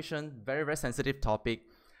migration. Migration, very, very sensitive topic.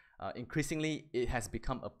 Increasingly, it has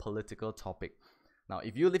become a political topic. Now,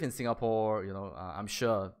 if you live in Singapore, you know, I'm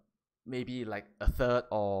sure maybe like a third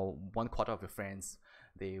or 1/4 of your friends,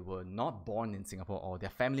 they were not born in Singapore, or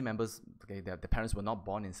their family members, okay, their parents were not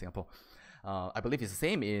born in Singapore. I believe it's the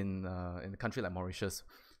same in a country like Mauritius.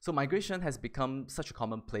 So migration has become such a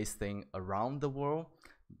commonplace thing around the world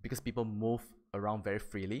because people move around very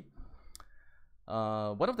freely.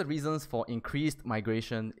 One of the reasons for increased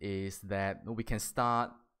migration is that we can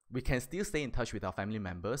still stay in touch with our family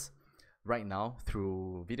members right now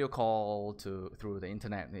through video call, through the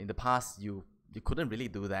internet. In the past, you couldn't really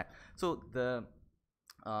do that. So the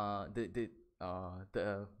what do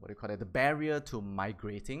you call it? The barrier to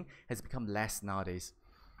migrating has become less nowadays.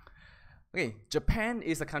 Okay, Japan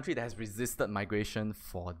is a country that has resisted migration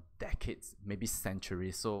for decades, maybe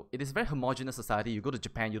centuries. So it is a very homogeneous society. You go to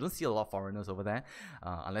Japan, you don't see a lot of foreigners over there,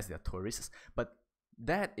 unless they're tourists. But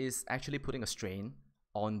that is actually putting a strain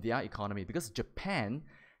on their economy because Japan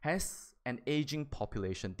has an aging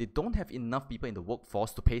population. They don't have enough people in the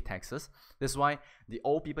workforce to pay taxes. That's why the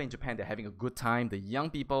old people in Japan, they're having a good time. The young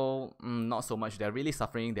people, not so much. They're really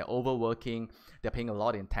suffering. They're overworking. They're paying a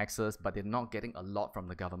lot in taxes, but they're not getting a lot from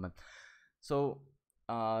the government. So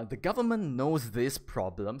the government knows this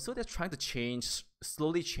problem, so they're trying to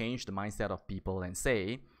slowly change the mindset of people and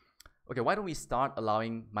say, okay, why don't we start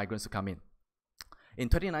allowing migrants to come in? In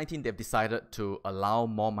 2019, they've decided to allow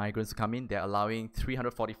more migrants to come in. They're allowing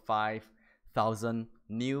 345,000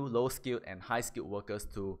 new low-skilled and high-skilled workers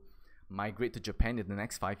to migrate to Japan in the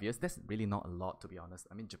next 5 years. That's really not a lot, to be honest.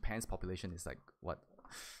 I mean, Japan's population is like, what,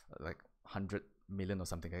 like 100 million or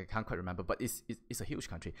something. I can't quite remember, but it's a huge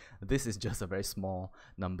country. This is just a very small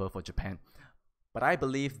number for Japan. But I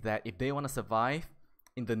believe that if they want to survive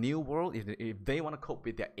in the new world, if they want to cope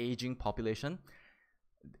with their aging population,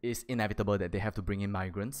 it's inevitable that they have to bring in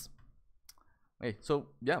migrants. Okay, so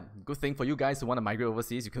yeah, good thing for you guys who want to migrate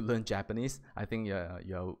overseas. You can learn Japanese. I think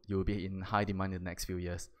you'll be in high demand in the next few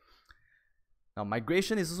years. Now,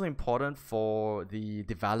 migration is also important for the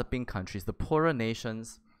developing countries, the poorer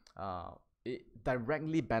nations.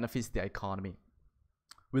 directly benefits their economy.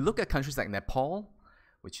 We look at countries like Nepal,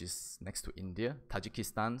 which is next to India,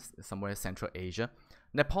 Tajikistan, somewhere Central Asia.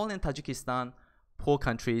 Nepal and Tajikistan, poor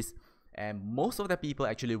countries, and most of the people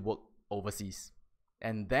actually work overseas.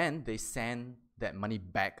 And then they send that money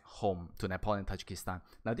back home to Nepal and Tajikistan.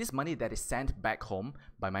 Now, this money that is sent back home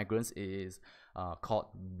by migrants is called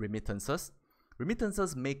remittances.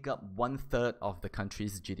 Remittances make up 1/3 of the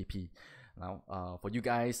country's GDP. Now, for you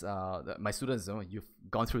guys, my students, you've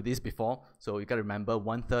gone through this before, so you gotta remember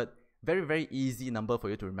 1/3. Very, very easy number for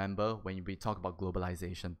you to remember when we talk about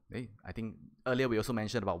globalization. Okay? I think earlier we also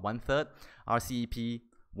mentioned about 1/3 RCEP,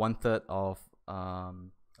 1/3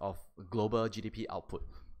 of global GDP output.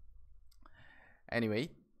 Anyway,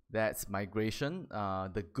 that's migration.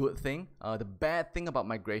 The good thing. The bad thing about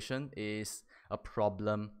migration is a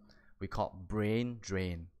problem we call brain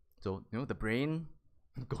drain. So, the brain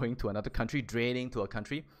going to another country, draining to a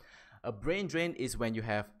country. A brain drain is when you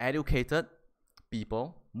have educated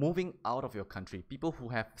people moving out of your country. People who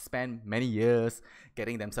have spent many years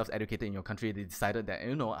getting themselves educated in your country, they decided that,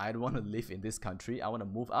 I don't want to live in this country. I want to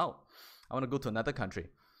move out. I want to go to another country.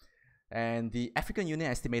 And the African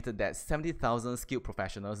Union estimated that 70,000 skilled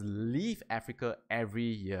professionals leave Africa every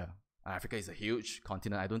year. Africa is a huge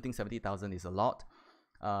continent. I don't think 70,000 is a lot.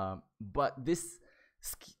 But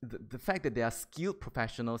the fact that there are skilled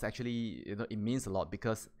professionals, actually, it means a lot,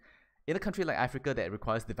 because in a country like Africa that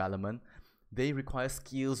requires development, they require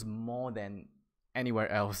skills more than anywhere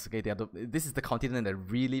else. Okay, this is the continent that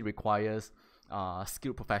really requires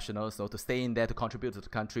skilled professionals, so to stay in there, to contribute to the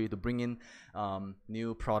country, to bring in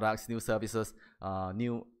new products, new services,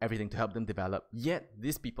 new everything to help them develop. Yet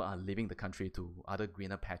these people are leaving the country to other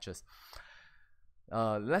greener patches.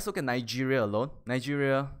 Let's look at Nigeria alone.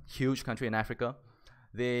 Nigeria, huge country in Africa.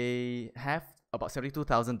 They have about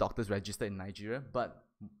 72,000 doctors registered in Nigeria, but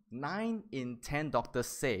 9 in 10 doctors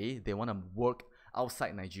say they want to work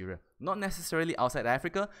outside Nigeria. Not necessarily outside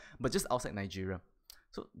Africa, but just outside Nigeria.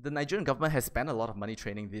 So the Nigerian government has spent a lot of money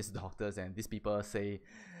training these doctors, and these people say,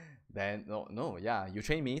 then yeah, you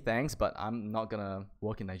train me, thanks, but I'm not gonna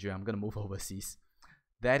work in Nigeria, I'm gonna move overseas.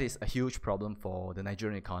 That is a huge problem for the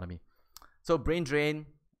Nigerian economy. So brain drain,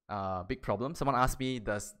 big problem. Someone asked me,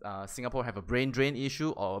 does Singapore have a brain drain issue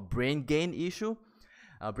or a brain gain issue?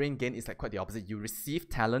 Brain gain is like quite the opposite. You receive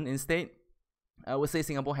talent instead. I would say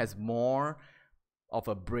Singapore has more of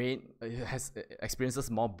a experiences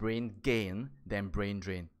more brain gain than brain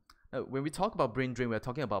drain. When we talk about brain drain, we're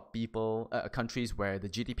talking about countries where the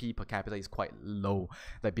GDP per capita is quite low,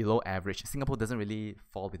 like below average. Singapore doesn't really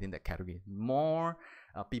fall within that category. More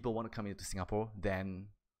people want to come into Singapore than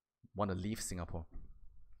want to leave Singapore.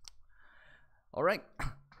 All right,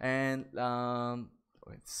 and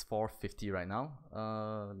it's 4:50 right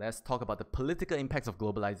now. Let's talk about the political impacts of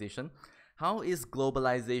globalization. How is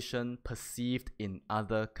globalization perceived in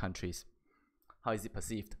other countries? How is it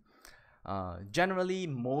perceived? Generally,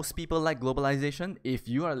 most people like globalization if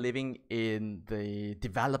you are living in the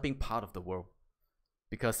developing part of the world,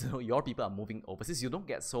 because your people are moving overseas. You don't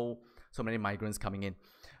get so many migrants coming in.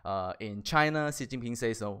 In China, Xi Jinping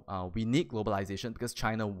says, we need globalization because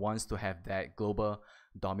China wants to have that global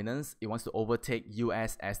dominance. It wants to overtake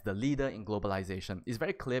US as the leader in globalization. It's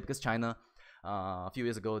very clear because China, a few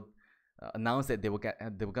years ago, announced that they were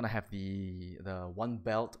gonna have the One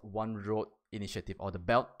Belt, One Road initiative, or the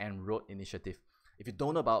Belt and Road initiative. If you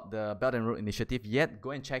don't know about the Belt and Road initiative yet,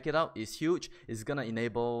 go and check it out. It's huge. It's gonna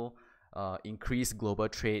enable increased global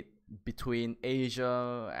trade between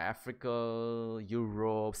Asia, Africa,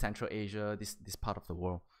 Europe, Central Asia, this part of the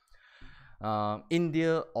world.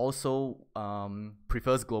 India also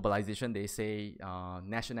prefers globalization. They say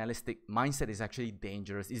nationalistic mindset is actually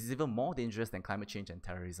dangerous. It's even more dangerous than climate change and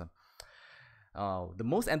terrorism. The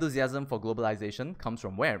most enthusiasm for globalization comes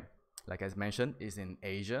from where? Like I mentioned, is in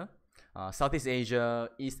Asia, Southeast Asia,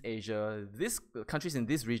 East Asia. These countries in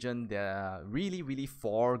this region, they're really, really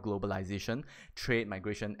for globalization, trade,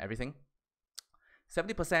 migration, everything.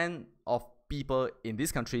 70% of people in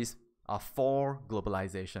these countries are for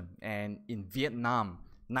globalization. And in Vietnam,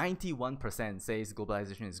 91% says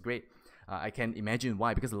globalization is great. I can imagine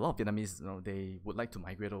why, because a lot of Vietnamese, they would like to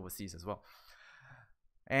migrate overseas as well.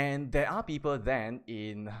 And there are people then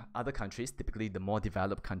in other countries, typically the more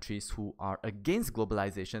developed countries, who are against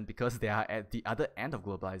globalization because they are at the other end of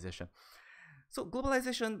globalization. So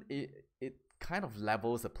globalization, it kind of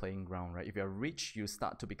levels the playing ground, right? If you're rich, you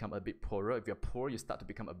start to become a bit poorer. If you're poor, you start to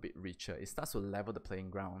become a bit richer. It starts to level the playing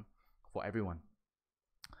ground for everyone.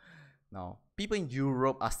 Now, people in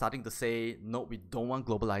Europe are starting to say, no, we don't want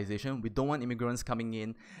globalization, we don't want immigrants coming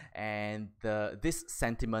in, and this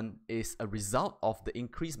sentiment is a result of the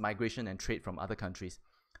increased migration and trade from other countries.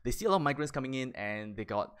 They see a lot of migrants coming in, and they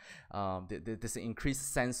got there's an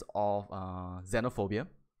increased sense of xenophobia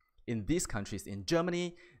in these countries. In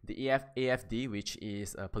Germany, the AfD, which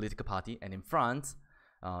is a political party, and in France,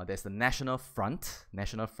 there's the National Front.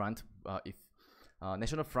 National Front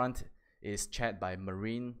is chaired by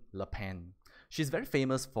Marine Le Pen. She's very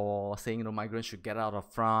famous for saying, you know, migrants should get out of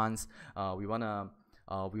France. We wanna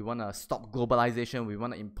stop globalization. We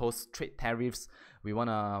wanna impose trade tariffs. We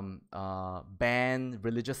wanna ban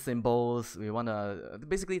religious symbols. We wanna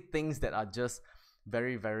basically things that are just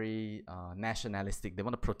very, very nationalistic. They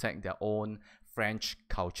want to protect their own French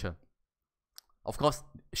culture. Of course,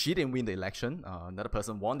 she didn't win the election. Another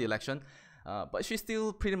person won the election, but she's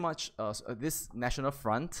still pretty much this National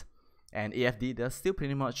Front and AfD. They're still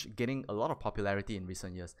pretty much getting a lot of popularity in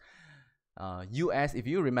recent years. US, if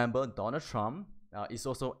you remember, Donald Trump is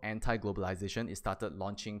also anti-globalization. He started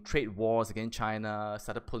launching trade wars against China,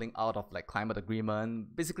 started pulling out of like climate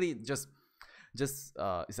agreement. Basically, just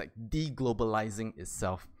it's like deglobalizing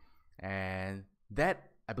itself, and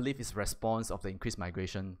that, I believe, is a response of the increased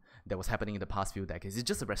migration that was happening in the past few decades. It's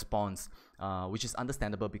just a response, which is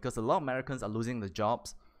understandable because a lot of Americans are losing their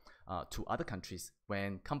jobs to other countries.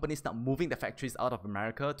 When companies start moving their factories out of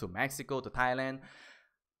America to Mexico, to Thailand,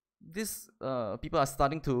 these people are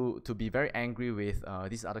starting to be very angry with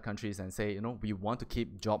these other countries and say, you know, we want to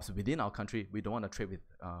keep jobs within our country. We don't want to trade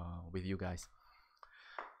with you guys.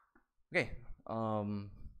 Okay.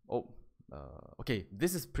 Okay,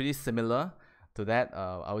 this is pretty similar to that.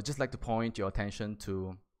 I would just like to point your attention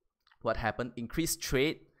to what happened. Increased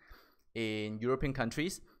trade in European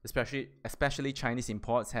countries, especially Chinese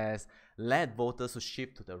imports, has led voters to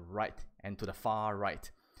shift to the right and to the far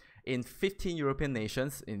right. In 15 European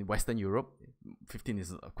nations in Western Europe, 15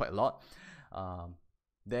 is quite a lot,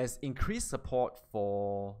 there's increased support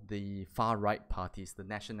for the far right parties, the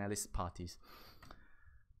nationalist parties.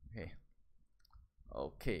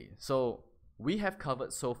 Okay, so we have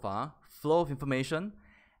covered so far flow of information,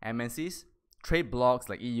 MNCs, trade blocs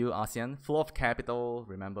like EU, ASEAN, flow of capital.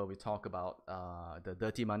 Remember, we talked about the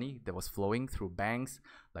dirty money that was flowing through banks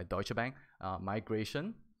like Deutsche Bank,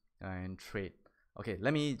 migration, and trade. Okay,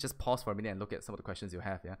 let me just pause for a minute and look at some of the questions you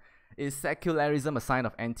have. Yeah, is secularism a sign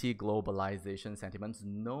of anti-globalization sentiments?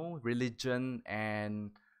 No, religion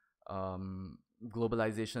and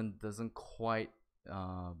globalization doesn't quite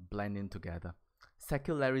blend in together.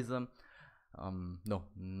 Secularism, no,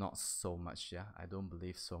 not so much. Yeah, I don't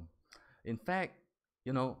believe so. In fact,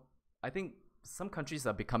 you know, I think some countries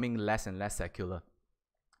are becoming less and less secular.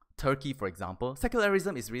 Turkey, for example,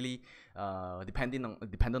 secularism is really dependent on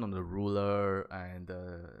the ruler and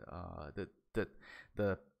the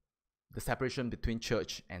separation between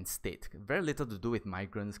church and state. Very little to do with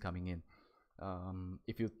migrants coming in.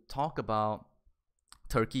 If you talk about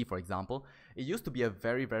Turkey, for example, it used to be a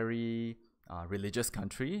very, very religious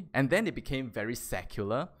country, and then it became very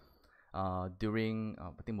secular during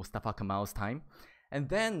I think Mustafa Kemal's time, and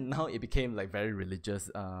then now it became like very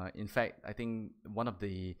religious. In fact, I think one of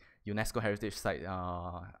the UNESCO heritage site,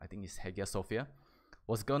 I think it's Hagia Sophia,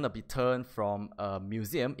 was gonna be turned from a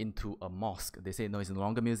museum into a mosque. They say no, it's no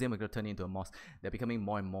longer a museum, we're gonna turn it into a mosque. They're becoming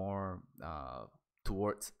more and more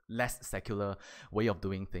towards less secular way of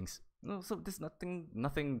doing things. No, so there's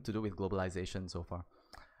nothing to do with globalization so far.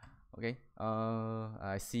 Okay,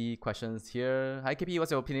 I see questions here. Hi KP,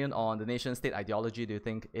 what's your opinion on the nation-state ideology? Do you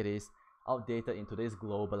think it is outdated in today's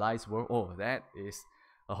globalized world? Oh, that is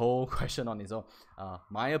a whole question on its own.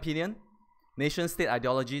 My opinion, nation-state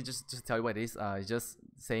ideology, just to tell you what it is, just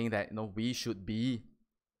saying that, you know, we should be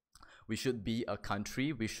a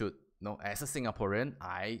country. We should, you know, as a Singaporean,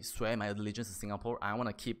 I swear my allegiance to Singapore. I want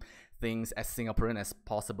to keep things as Singaporean as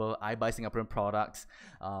possible. I buy Singaporean products.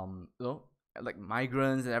 You know, like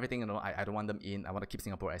migrants and everything, you know, I don't want them in. I want to keep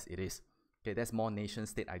Singapore as it is. Okay, that's more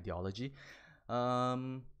nation-state ideology.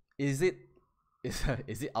 Is it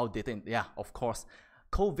outdated? Yeah, of course.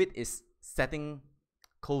 COVID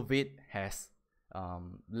has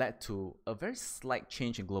led to a very slight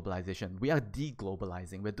change in globalization. We are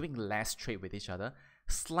deglobalizing. We're doing less trade with each other,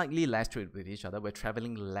 slightly less trade with each other. We're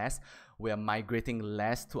traveling less. We are migrating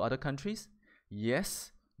less to other countries.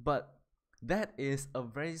 Yes, but that is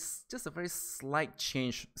just a very slight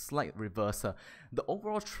change, slight reversal. The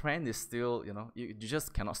overall trend is still, you know, you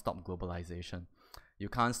just cannot stop globalization. You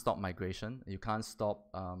can't stop migration. You can't stop,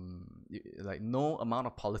 like no amount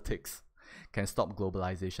of politics can stop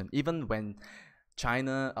globalization. Even when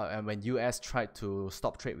China, when US tried to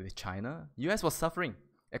stop trade with China, US was suffering.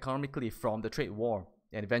 economically from the trade war.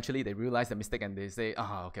 And eventually they realize the mistake and they say,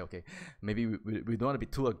 okay, maybe we don't want to be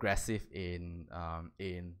too aggressive in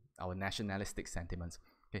our nationalistic sentiments.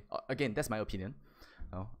 Okay, again, that's my opinion.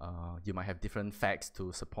 You might have different facts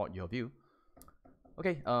to support your view.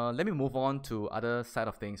 Okay, let me move on to other side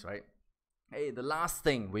of things, right? Hey, the last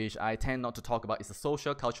thing which I tend not to talk about is the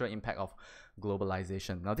social cultural impact of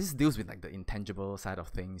globalization. Now, this deals with like the intangible side of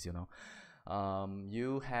things, you know.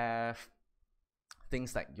 You have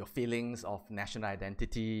things like your feelings of national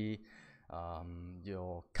identity,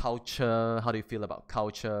 your culture, how do you feel about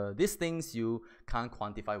culture. These things you can't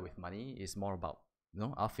quantify with money. It's more about, you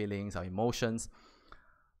know, our feelings, our emotions.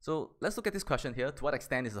 So let's look at this question here. To what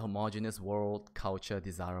extent is a homogeneous world culture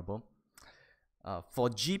desirable? For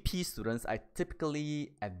GP students, I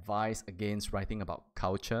typically advise against writing about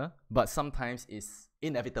culture, but sometimes it's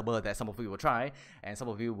inevitable that some of you will try, and some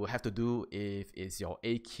of you will have to do if it's your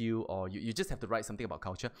AQ or you just have to write something about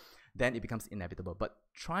culture, then it becomes inevitable. But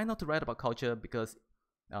try not to write about culture because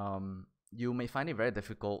you may find it very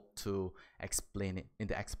difficult to explain it in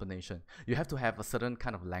the explanation. You have to have a certain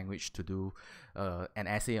kind of language to do an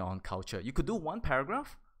essay on culture. You could do one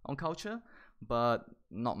paragraph on culture, but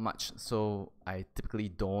not much. So I typically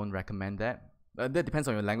don't recommend that. That depends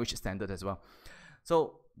on your language standard as well.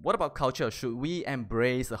 So what about culture? Should we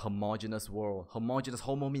embrace a homogeneous world? Homogeneous,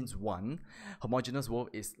 homo means one. Homogeneous world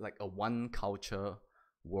is like a one culture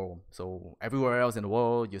world. So everywhere else in the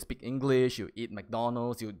world, you speak English, you eat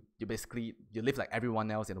McDonald's, you basically, you live like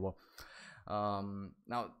everyone else in the world.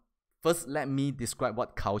 Now, first let me describe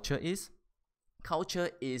what culture is.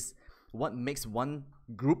 Culture is what makes one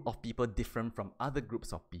group of people different from other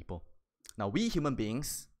groups of people. Now, we human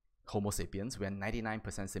beings, Homo sapiens, we are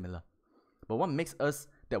 99% similar. But what makes us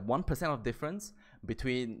that 1% of difference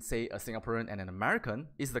between, say, a Singaporean and an American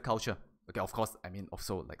is the culture. Okay, of course, I mean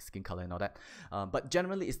also like skin color and all that. But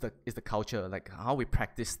generally, it's the culture, like how we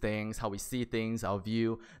practice things, how we see things, our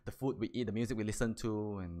view, the food we eat, the music we listen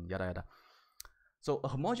to, and yada yada. So a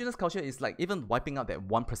homogeneous culture is like even wiping out that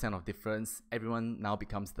 1% of difference, everyone now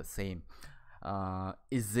becomes the same.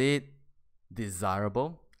 Is it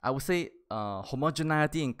desirable? I would say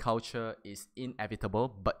homogeneity in culture is inevitable,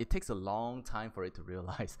 but it takes a long time for it to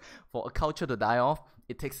realize. For a culture to die off,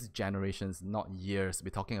 it takes generations, not years. We're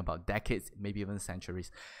talking about decades, maybe even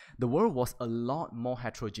centuries. The world was a lot more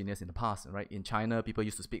heterogeneous in the past, right? In China, people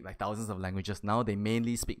used to speak like thousands of languages. Now they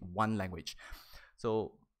mainly speak one language.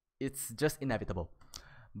 So it's just inevitable.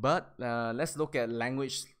 But let's look at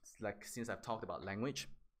language, like since I've talked about language.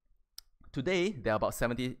 Today, there are about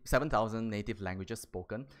 77,000 native languages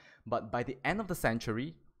spoken, but by the end of the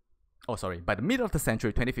century, by the middle of the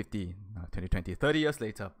century, 2050, 2020, 30 years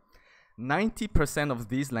later, 90% of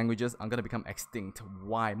these languages are going to become extinct.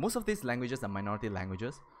 Why? Most of these languages are minority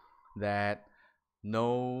languages that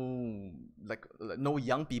no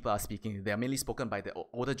young people are speaking. They are mainly spoken by the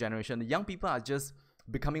older generation. The young people are just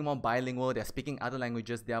becoming more bilingual. They're speaking other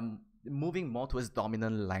languages. They are moving more towards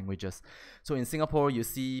dominant languages. So in Singapore, you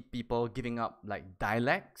see people giving up like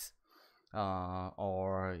dialects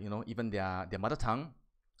or even their mother tongue,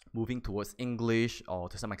 moving towards English or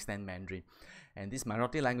to some extent Mandarin. And these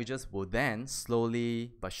minority languages will then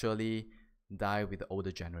slowly but surely die with the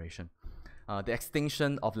older generation. The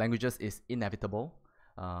extinction of languages is inevitable,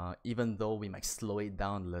 even though we might slow it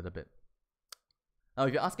down a little bit. Now,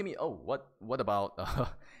 if you're asking me, what about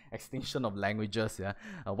extinction of languages? Yeah,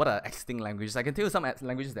 what are extinct languages? I can tell you some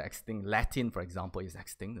languages that are extinct. Latin, for example, is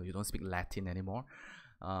extinct. You don't speak Latin anymore.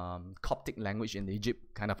 Coptic language in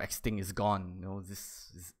Egypt kind of extinct, is gone.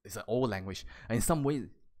 This is an old language. And in some ways,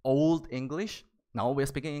 old English. Now we're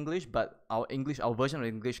speaking English, but our version of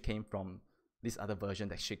English came from this other version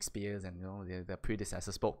that Shakespeare's and their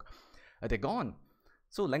predecessors spoke. They're gone.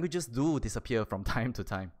 So languages do disappear from time to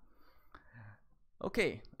time.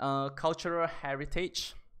 Okay, cultural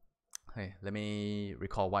heritage. Hey, let me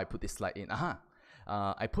recall why I put this slide in.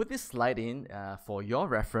 I put this slide in for your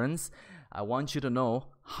reference. I want you to know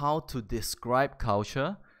how to describe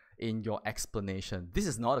culture in your explanation. This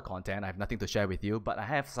is not a content. I have nothing to share with you, but I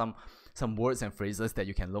have some words and phrases that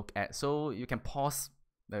you can look at. So you can pause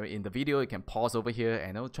in the video. You can pause over here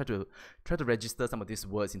and try to register some of these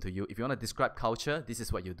words into you. If you want to describe culture, this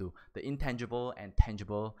is what you do: the intangible and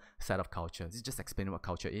tangible side of culture. This is just explaining what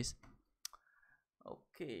culture is.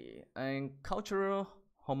 Okay, and cultural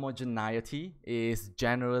homogeneity is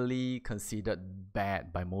generally considered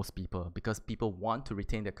bad by most people because people want to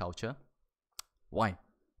retain their culture. Why?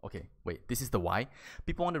 Okay, wait, this is the why.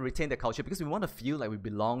 People want to retain their culture because we want to feel like we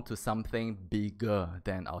belong to something bigger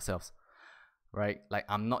than ourselves, right? Like,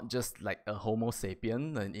 I'm not just like a Homo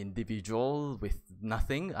sapien, an individual with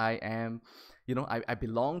nothing. I am, you know, I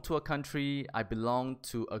belong to a country, I belong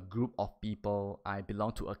to a group of people, I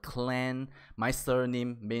belong to a clan, my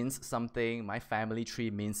surname means something, my family tree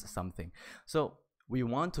means something. So we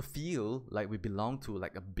want to feel like we belong to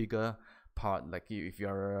like a bigger part. Like if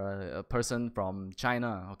you're a person from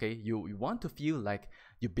China, okay, you want to feel like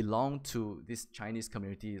you belong to this Chinese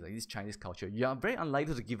community, like this Chinese culture. You are very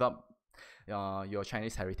unlikely to give up your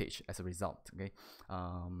Chinese heritage as a result. Okay,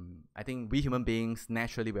 I think we human beings,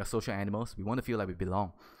 naturally we are social animals. We want to feel like we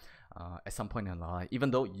belong at some point in our life.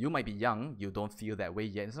 Even though you might be young, you don't feel that way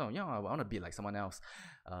yet. So yeah, I want to be like someone else.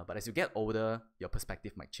 But as you get older, your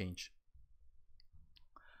perspective might change.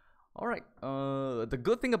 All right. The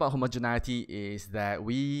good thing about homogeneity is that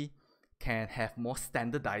we can have more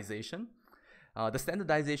standardization. The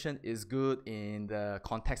standardization is good in the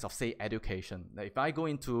context of, say, education. Now, if I go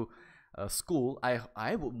into school,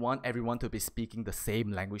 I would want everyone to be speaking the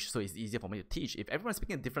same language, so it's easier for me to teach. If everyone's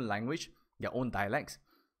speaking a different language, their own dialects,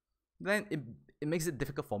 then it makes it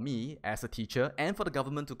difficult for me as a teacher and for the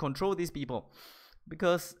government to control these people,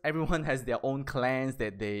 because everyone has their own clans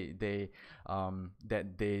that they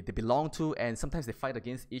belong to, and sometimes they fight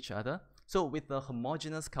against each other. So with the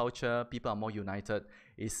homogeneous culture, people are more united.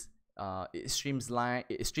 It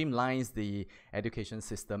streamlines the education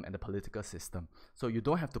system and the political system. So you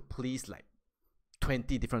don't have to please like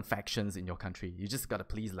 20 different factions in your country. You just gotta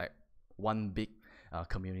please like one big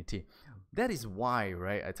community. That is why,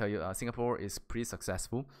 right, I tell you, Singapore is pretty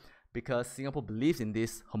successful, because Singapore believes in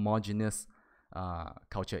this homogeneous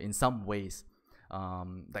culture in some ways.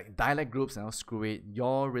 Like dialect groups, you know, screw it.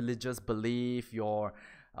 Your religious belief, your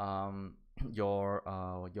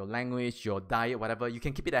language, your diet, whatever, you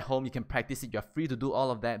can keep it at home, you can practice it, you're free to do all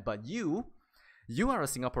of that. But you are a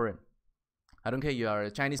Singaporean. I don't care, you are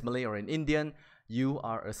a Chinese, Malay, or an Indian, you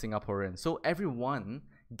are a Singaporean. So everyone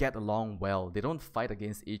get along well. They don't fight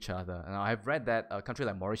against each other. And I've read that a country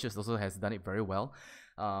like Mauritius also has done it very well.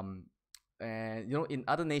 And you know, in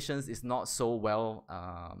other nations, it's not so well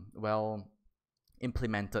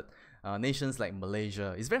implemented. Nations like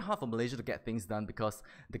Malaysia, it's very hard for Malaysia to get things done because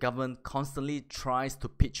the government constantly tries to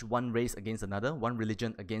pitch one race against another, one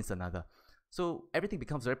religion against another. So everything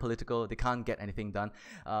becomes very political. They can't get anything done.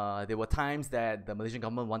 There were times that the Malaysian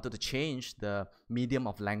government wanted to change the medium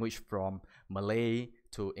of language from Malay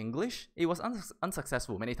to English. It was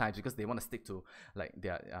unsuccessful many times because they want to stick to like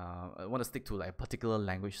like a particular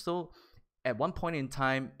language. So at one point in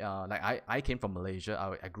time, like I came from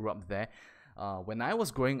Malaysia. I grew up there. When I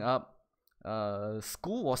was growing up,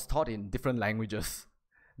 school was taught in different languages.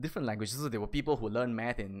 So there were people who learned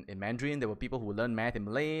math in Mandarin, there were people who learned math in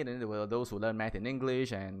Malay, and then there were those who learned math in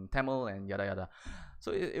English and Tamil and yada yada.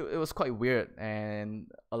 So it was quite weird,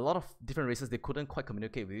 and a lot of different races, they couldn't quite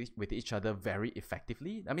communicate with each other very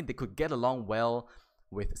effectively. I mean, they could get along well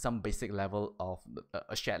with some basic level of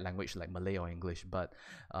a shared language like Malay or English, but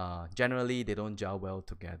generally they don't gel well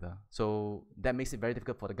together. So that makes it very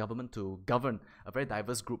difficult for the government to govern a very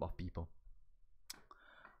diverse group of people.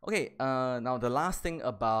 Okay, now the last thing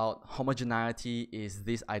about homogeneity is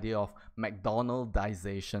this idea of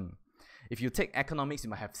McDonaldization. If you take economics, you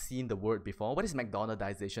might have seen the word before. What is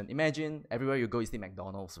McDonaldization? Imagine everywhere you go, you see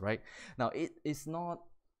McDonald's, right? Now, it's not,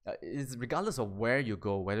 it's regardless of where you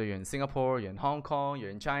go, whether you're in Singapore, you're in Hong Kong, you're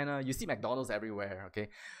in China, you see McDonald's everywhere, okay?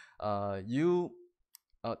 You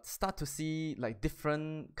start to see like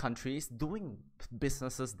different countries doing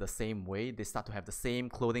businesses the same way. They start to have the same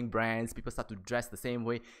clothing brands, people start to dress the same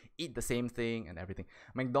way, eat the same thing and everything.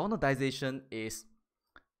 McDonaldization is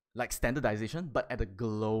like standardization, but at a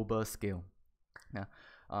global scale. Yeah.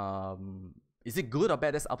 Is it good or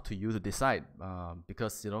bad? That's up to you to decide.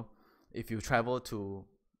 Because, you know, if you travel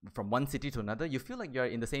from one city to another, you feel like you're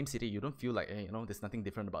in the same city. You don't feel like, hey, you know, there's nothing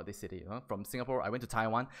different about this city. You know? From Singapore, I went to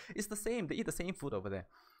Taiwan. It's the same. They eat the same food over there.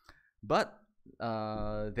 But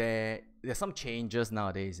there's some changes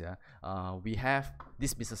nowadays. Yeah, we have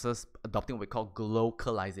these businesses adopting what we call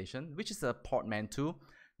globalization, which is a portmanteau.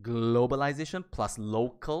 Globalization plus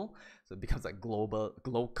local, so it becomes like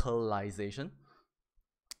globalization.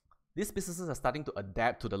 These businesses are starting to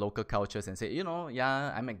adapt to the local cultures and say, you know,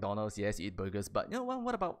 yeah, I'm McDonald's, yes, you eat burgers, but you know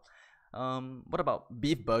what about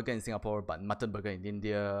beef burger in Singapore, but mutton burger in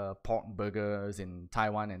India, pork burgers in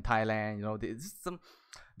Taiwan and Thailand? You know,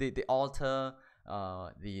 they alter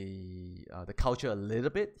the culture a little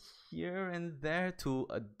bit here and there to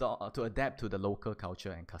adapt to the local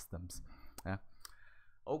culture and customs. Yeah.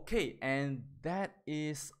 Okay, and that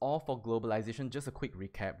is all for globalization. Just a quick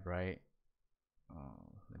recap, right?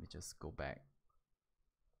 Let me just go back.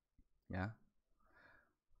 Yeah.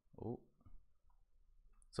 Oh.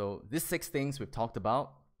 So these 6 things we've talked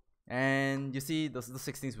about. And you see the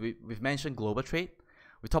 6 things we've mentioned: global trade.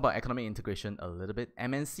 We talked about economic integration a little bit.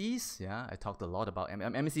 MNCs, yeah, I talked a lot about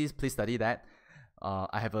MNCs. Please study that.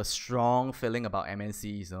 I have a strong feeling about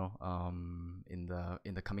MNCs, in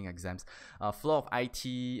the coming exams. Flow of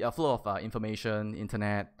IT, flow of information,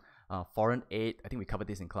 internet, foreign aid. I think we covered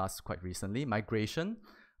this in class quite recently. Migration,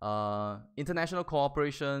 international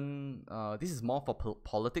cooperation. This is more for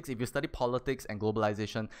politics. If you study politics and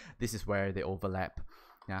globalization, this is where they overlap.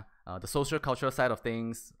 Yeah, the social cultural side of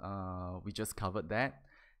things, we just covered that.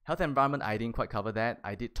 Health and environment, I didn't quite cover that.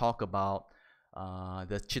 I did talk about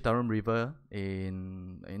the Citarum River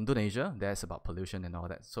in Indonesia. That's about pollution and all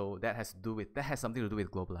that. So that has something to do with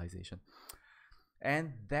globalization.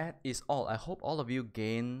 And that is all. I hope all of you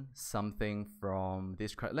gain something from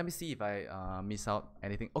this. Let me see if I miss out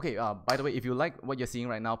anything. Okay, by the way, if you like what you're seeing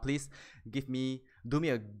right now, please do me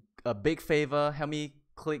a big favor. Help me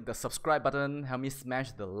click the subscribe button, help me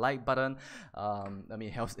smash the like button.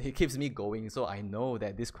 It keeps me going, so I know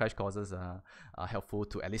that these crash courses are helpful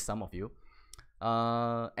to at least some of you.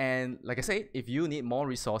 And like I said, if you need more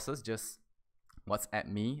resources, just WhatsApp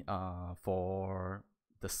me for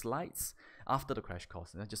the slides after the crash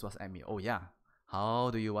course. Just WhatsApp me. Oh yeah,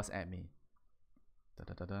 how do you WhatsApp me?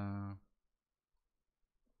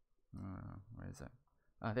 Where is that?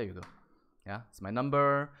 There you go. Yeah, it's my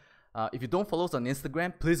number. If you don't follow us on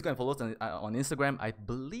Instagram, please go and follow us on Instagram. I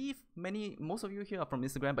believe most of you here are from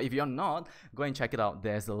Instagram, but if you're not, go and check it out.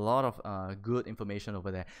 There's a lot of good information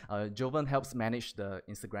over there. Jovan helps manage the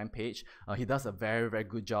Instagram page. He does a very, very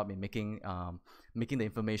good job in making the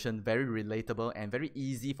information very relatable and very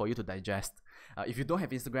easy for you to digest. If you don't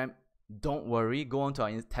have Instagram, don't worry. Go on to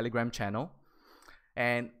our Telegram channel.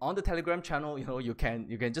 And on the Telegram channel, you can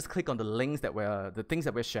just click on the links the things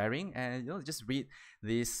that we're sharing, and just read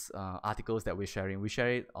these articles that we're sharing. We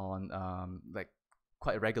share it on like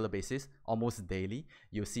quite a regular basis, almost daily.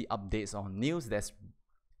 You'll see updates on news that's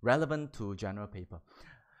relevant to general paper.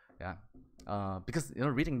 Yeah, because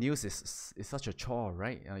reading news is such a chore,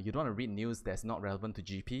 right? You don't want to read news that's not relevant to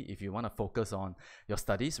GP if you want to focus on your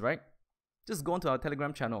studies, right? Just go onto our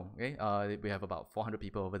Telegram channel. Okay, we have about 400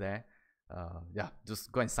 people over there. Yeah, just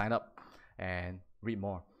go and sign up and read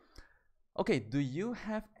more. Okay, do you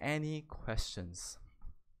have any questions?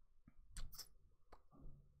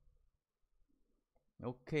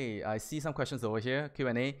 Okay, I see some questions over here.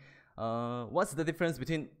 Q&A. What's the difference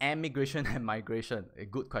between emigration and migration? A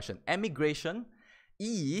good question. Emigration,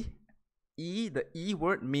 the E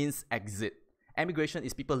word means exit. Emigration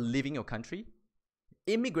is people leaving your country.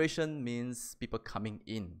 Immigration means people coming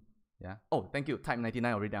in. Yeah. Oh, thank you. Type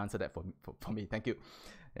 99 already answered that for me. Thank you.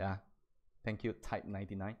 Yeah. Thank you, Type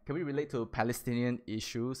 99. Can we relate to Palestinian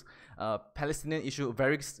issues? Palestinian issue,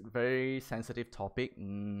 very, very sensitive topic.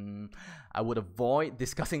 I would avoid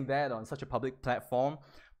discussing that on such a public platform.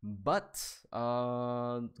 But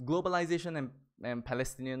globalization and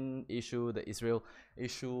Palestinian issue, the Israel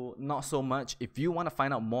issue, not so much. If you want to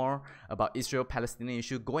find out more about Israel-Palestinian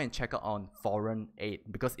issue, go and check out on foreign aid,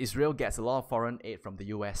 because Israel gets a lot of foreign aid from the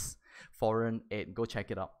US. Foreign aid, go check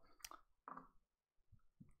it out.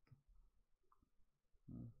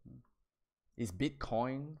 Is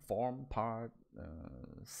Bitcoin form part?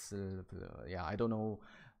 Yeah, I don't know.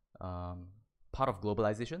 Part of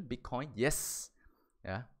globalization, Bitcoin, yes.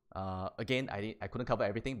 Yeah. Again, I couldn't cover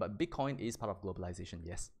everything, but Bitcoin is part of globalization,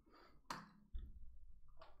 yes.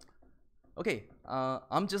 Okay,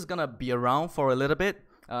 I'm just gonna be around for a little bit,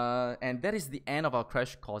 and that is the end of our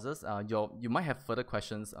crash courses. You might have further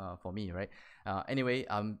questions for me, right? Anyway,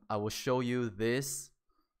 I will show you this.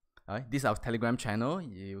 This is our Telegram channel.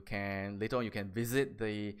 Later on you can visit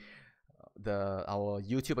our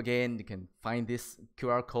YouTube again. You can find this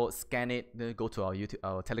QR code, scan it, then go to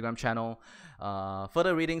our Telegram channel.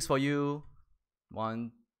 Further readings for you.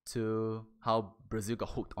 1, 2, how Brazil got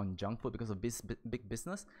hooked on junk food because of big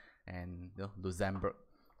business, and Luxembourg,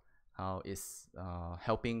 how it's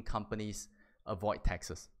helping companies avoid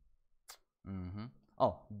taxes.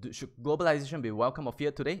 Oh, should globalization be welcome or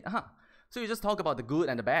feared today? So you just talk about the good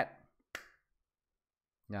and the bad.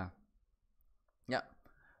 Yeah.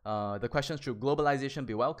 The question, should globalization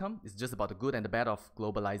be welcome? It's just about the good and the bad of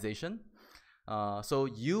globalization. So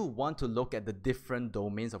you want to look at the different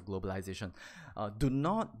domains of globalization. Do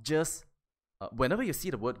not just, whenever you see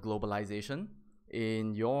the word globalization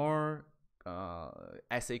in your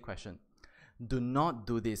essay question, do not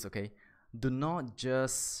do this, okay? Do not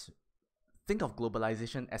just think of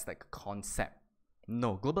globalization as like a concept.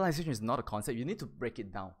 No, globalization is not a concept. You need to break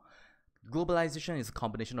it down. Globalization is a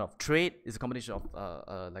combination of trade, it's a combination of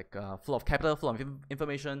flow of capital, flow of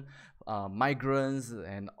information, migrants,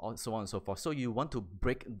 and so on and so forth. So you want to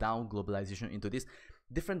break down globalization into these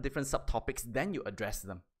different subtopics, then you address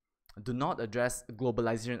them. Do not address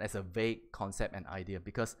globalization as a vague concept and idea,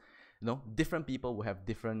 because different people will have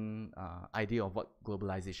different idea of what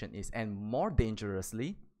globalization is. And more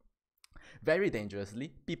dangerously, very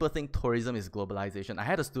dangerously, people think tourism is globalization. I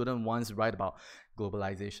had a student once write about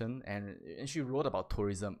globalization, and she wrote about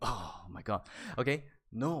tourism. Oh my god. Okay,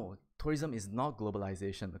 no, tourism is not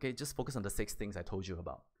globalization. Okay, just focus on the 6 things I told you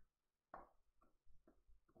about.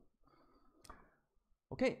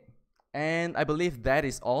 Okay, and I believe that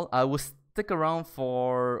is all. I will stick around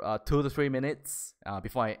for 2 to 3 minutes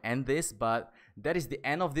before I end this, but that is the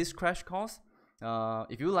end of this crash course.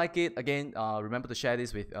 If you like it, again, remember to share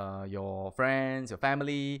this with your friends, your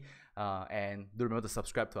family, and do remember to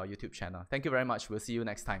subscribe to our YouTube channel. Thank you very much. We'll see you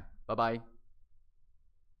next time. Bye-bye.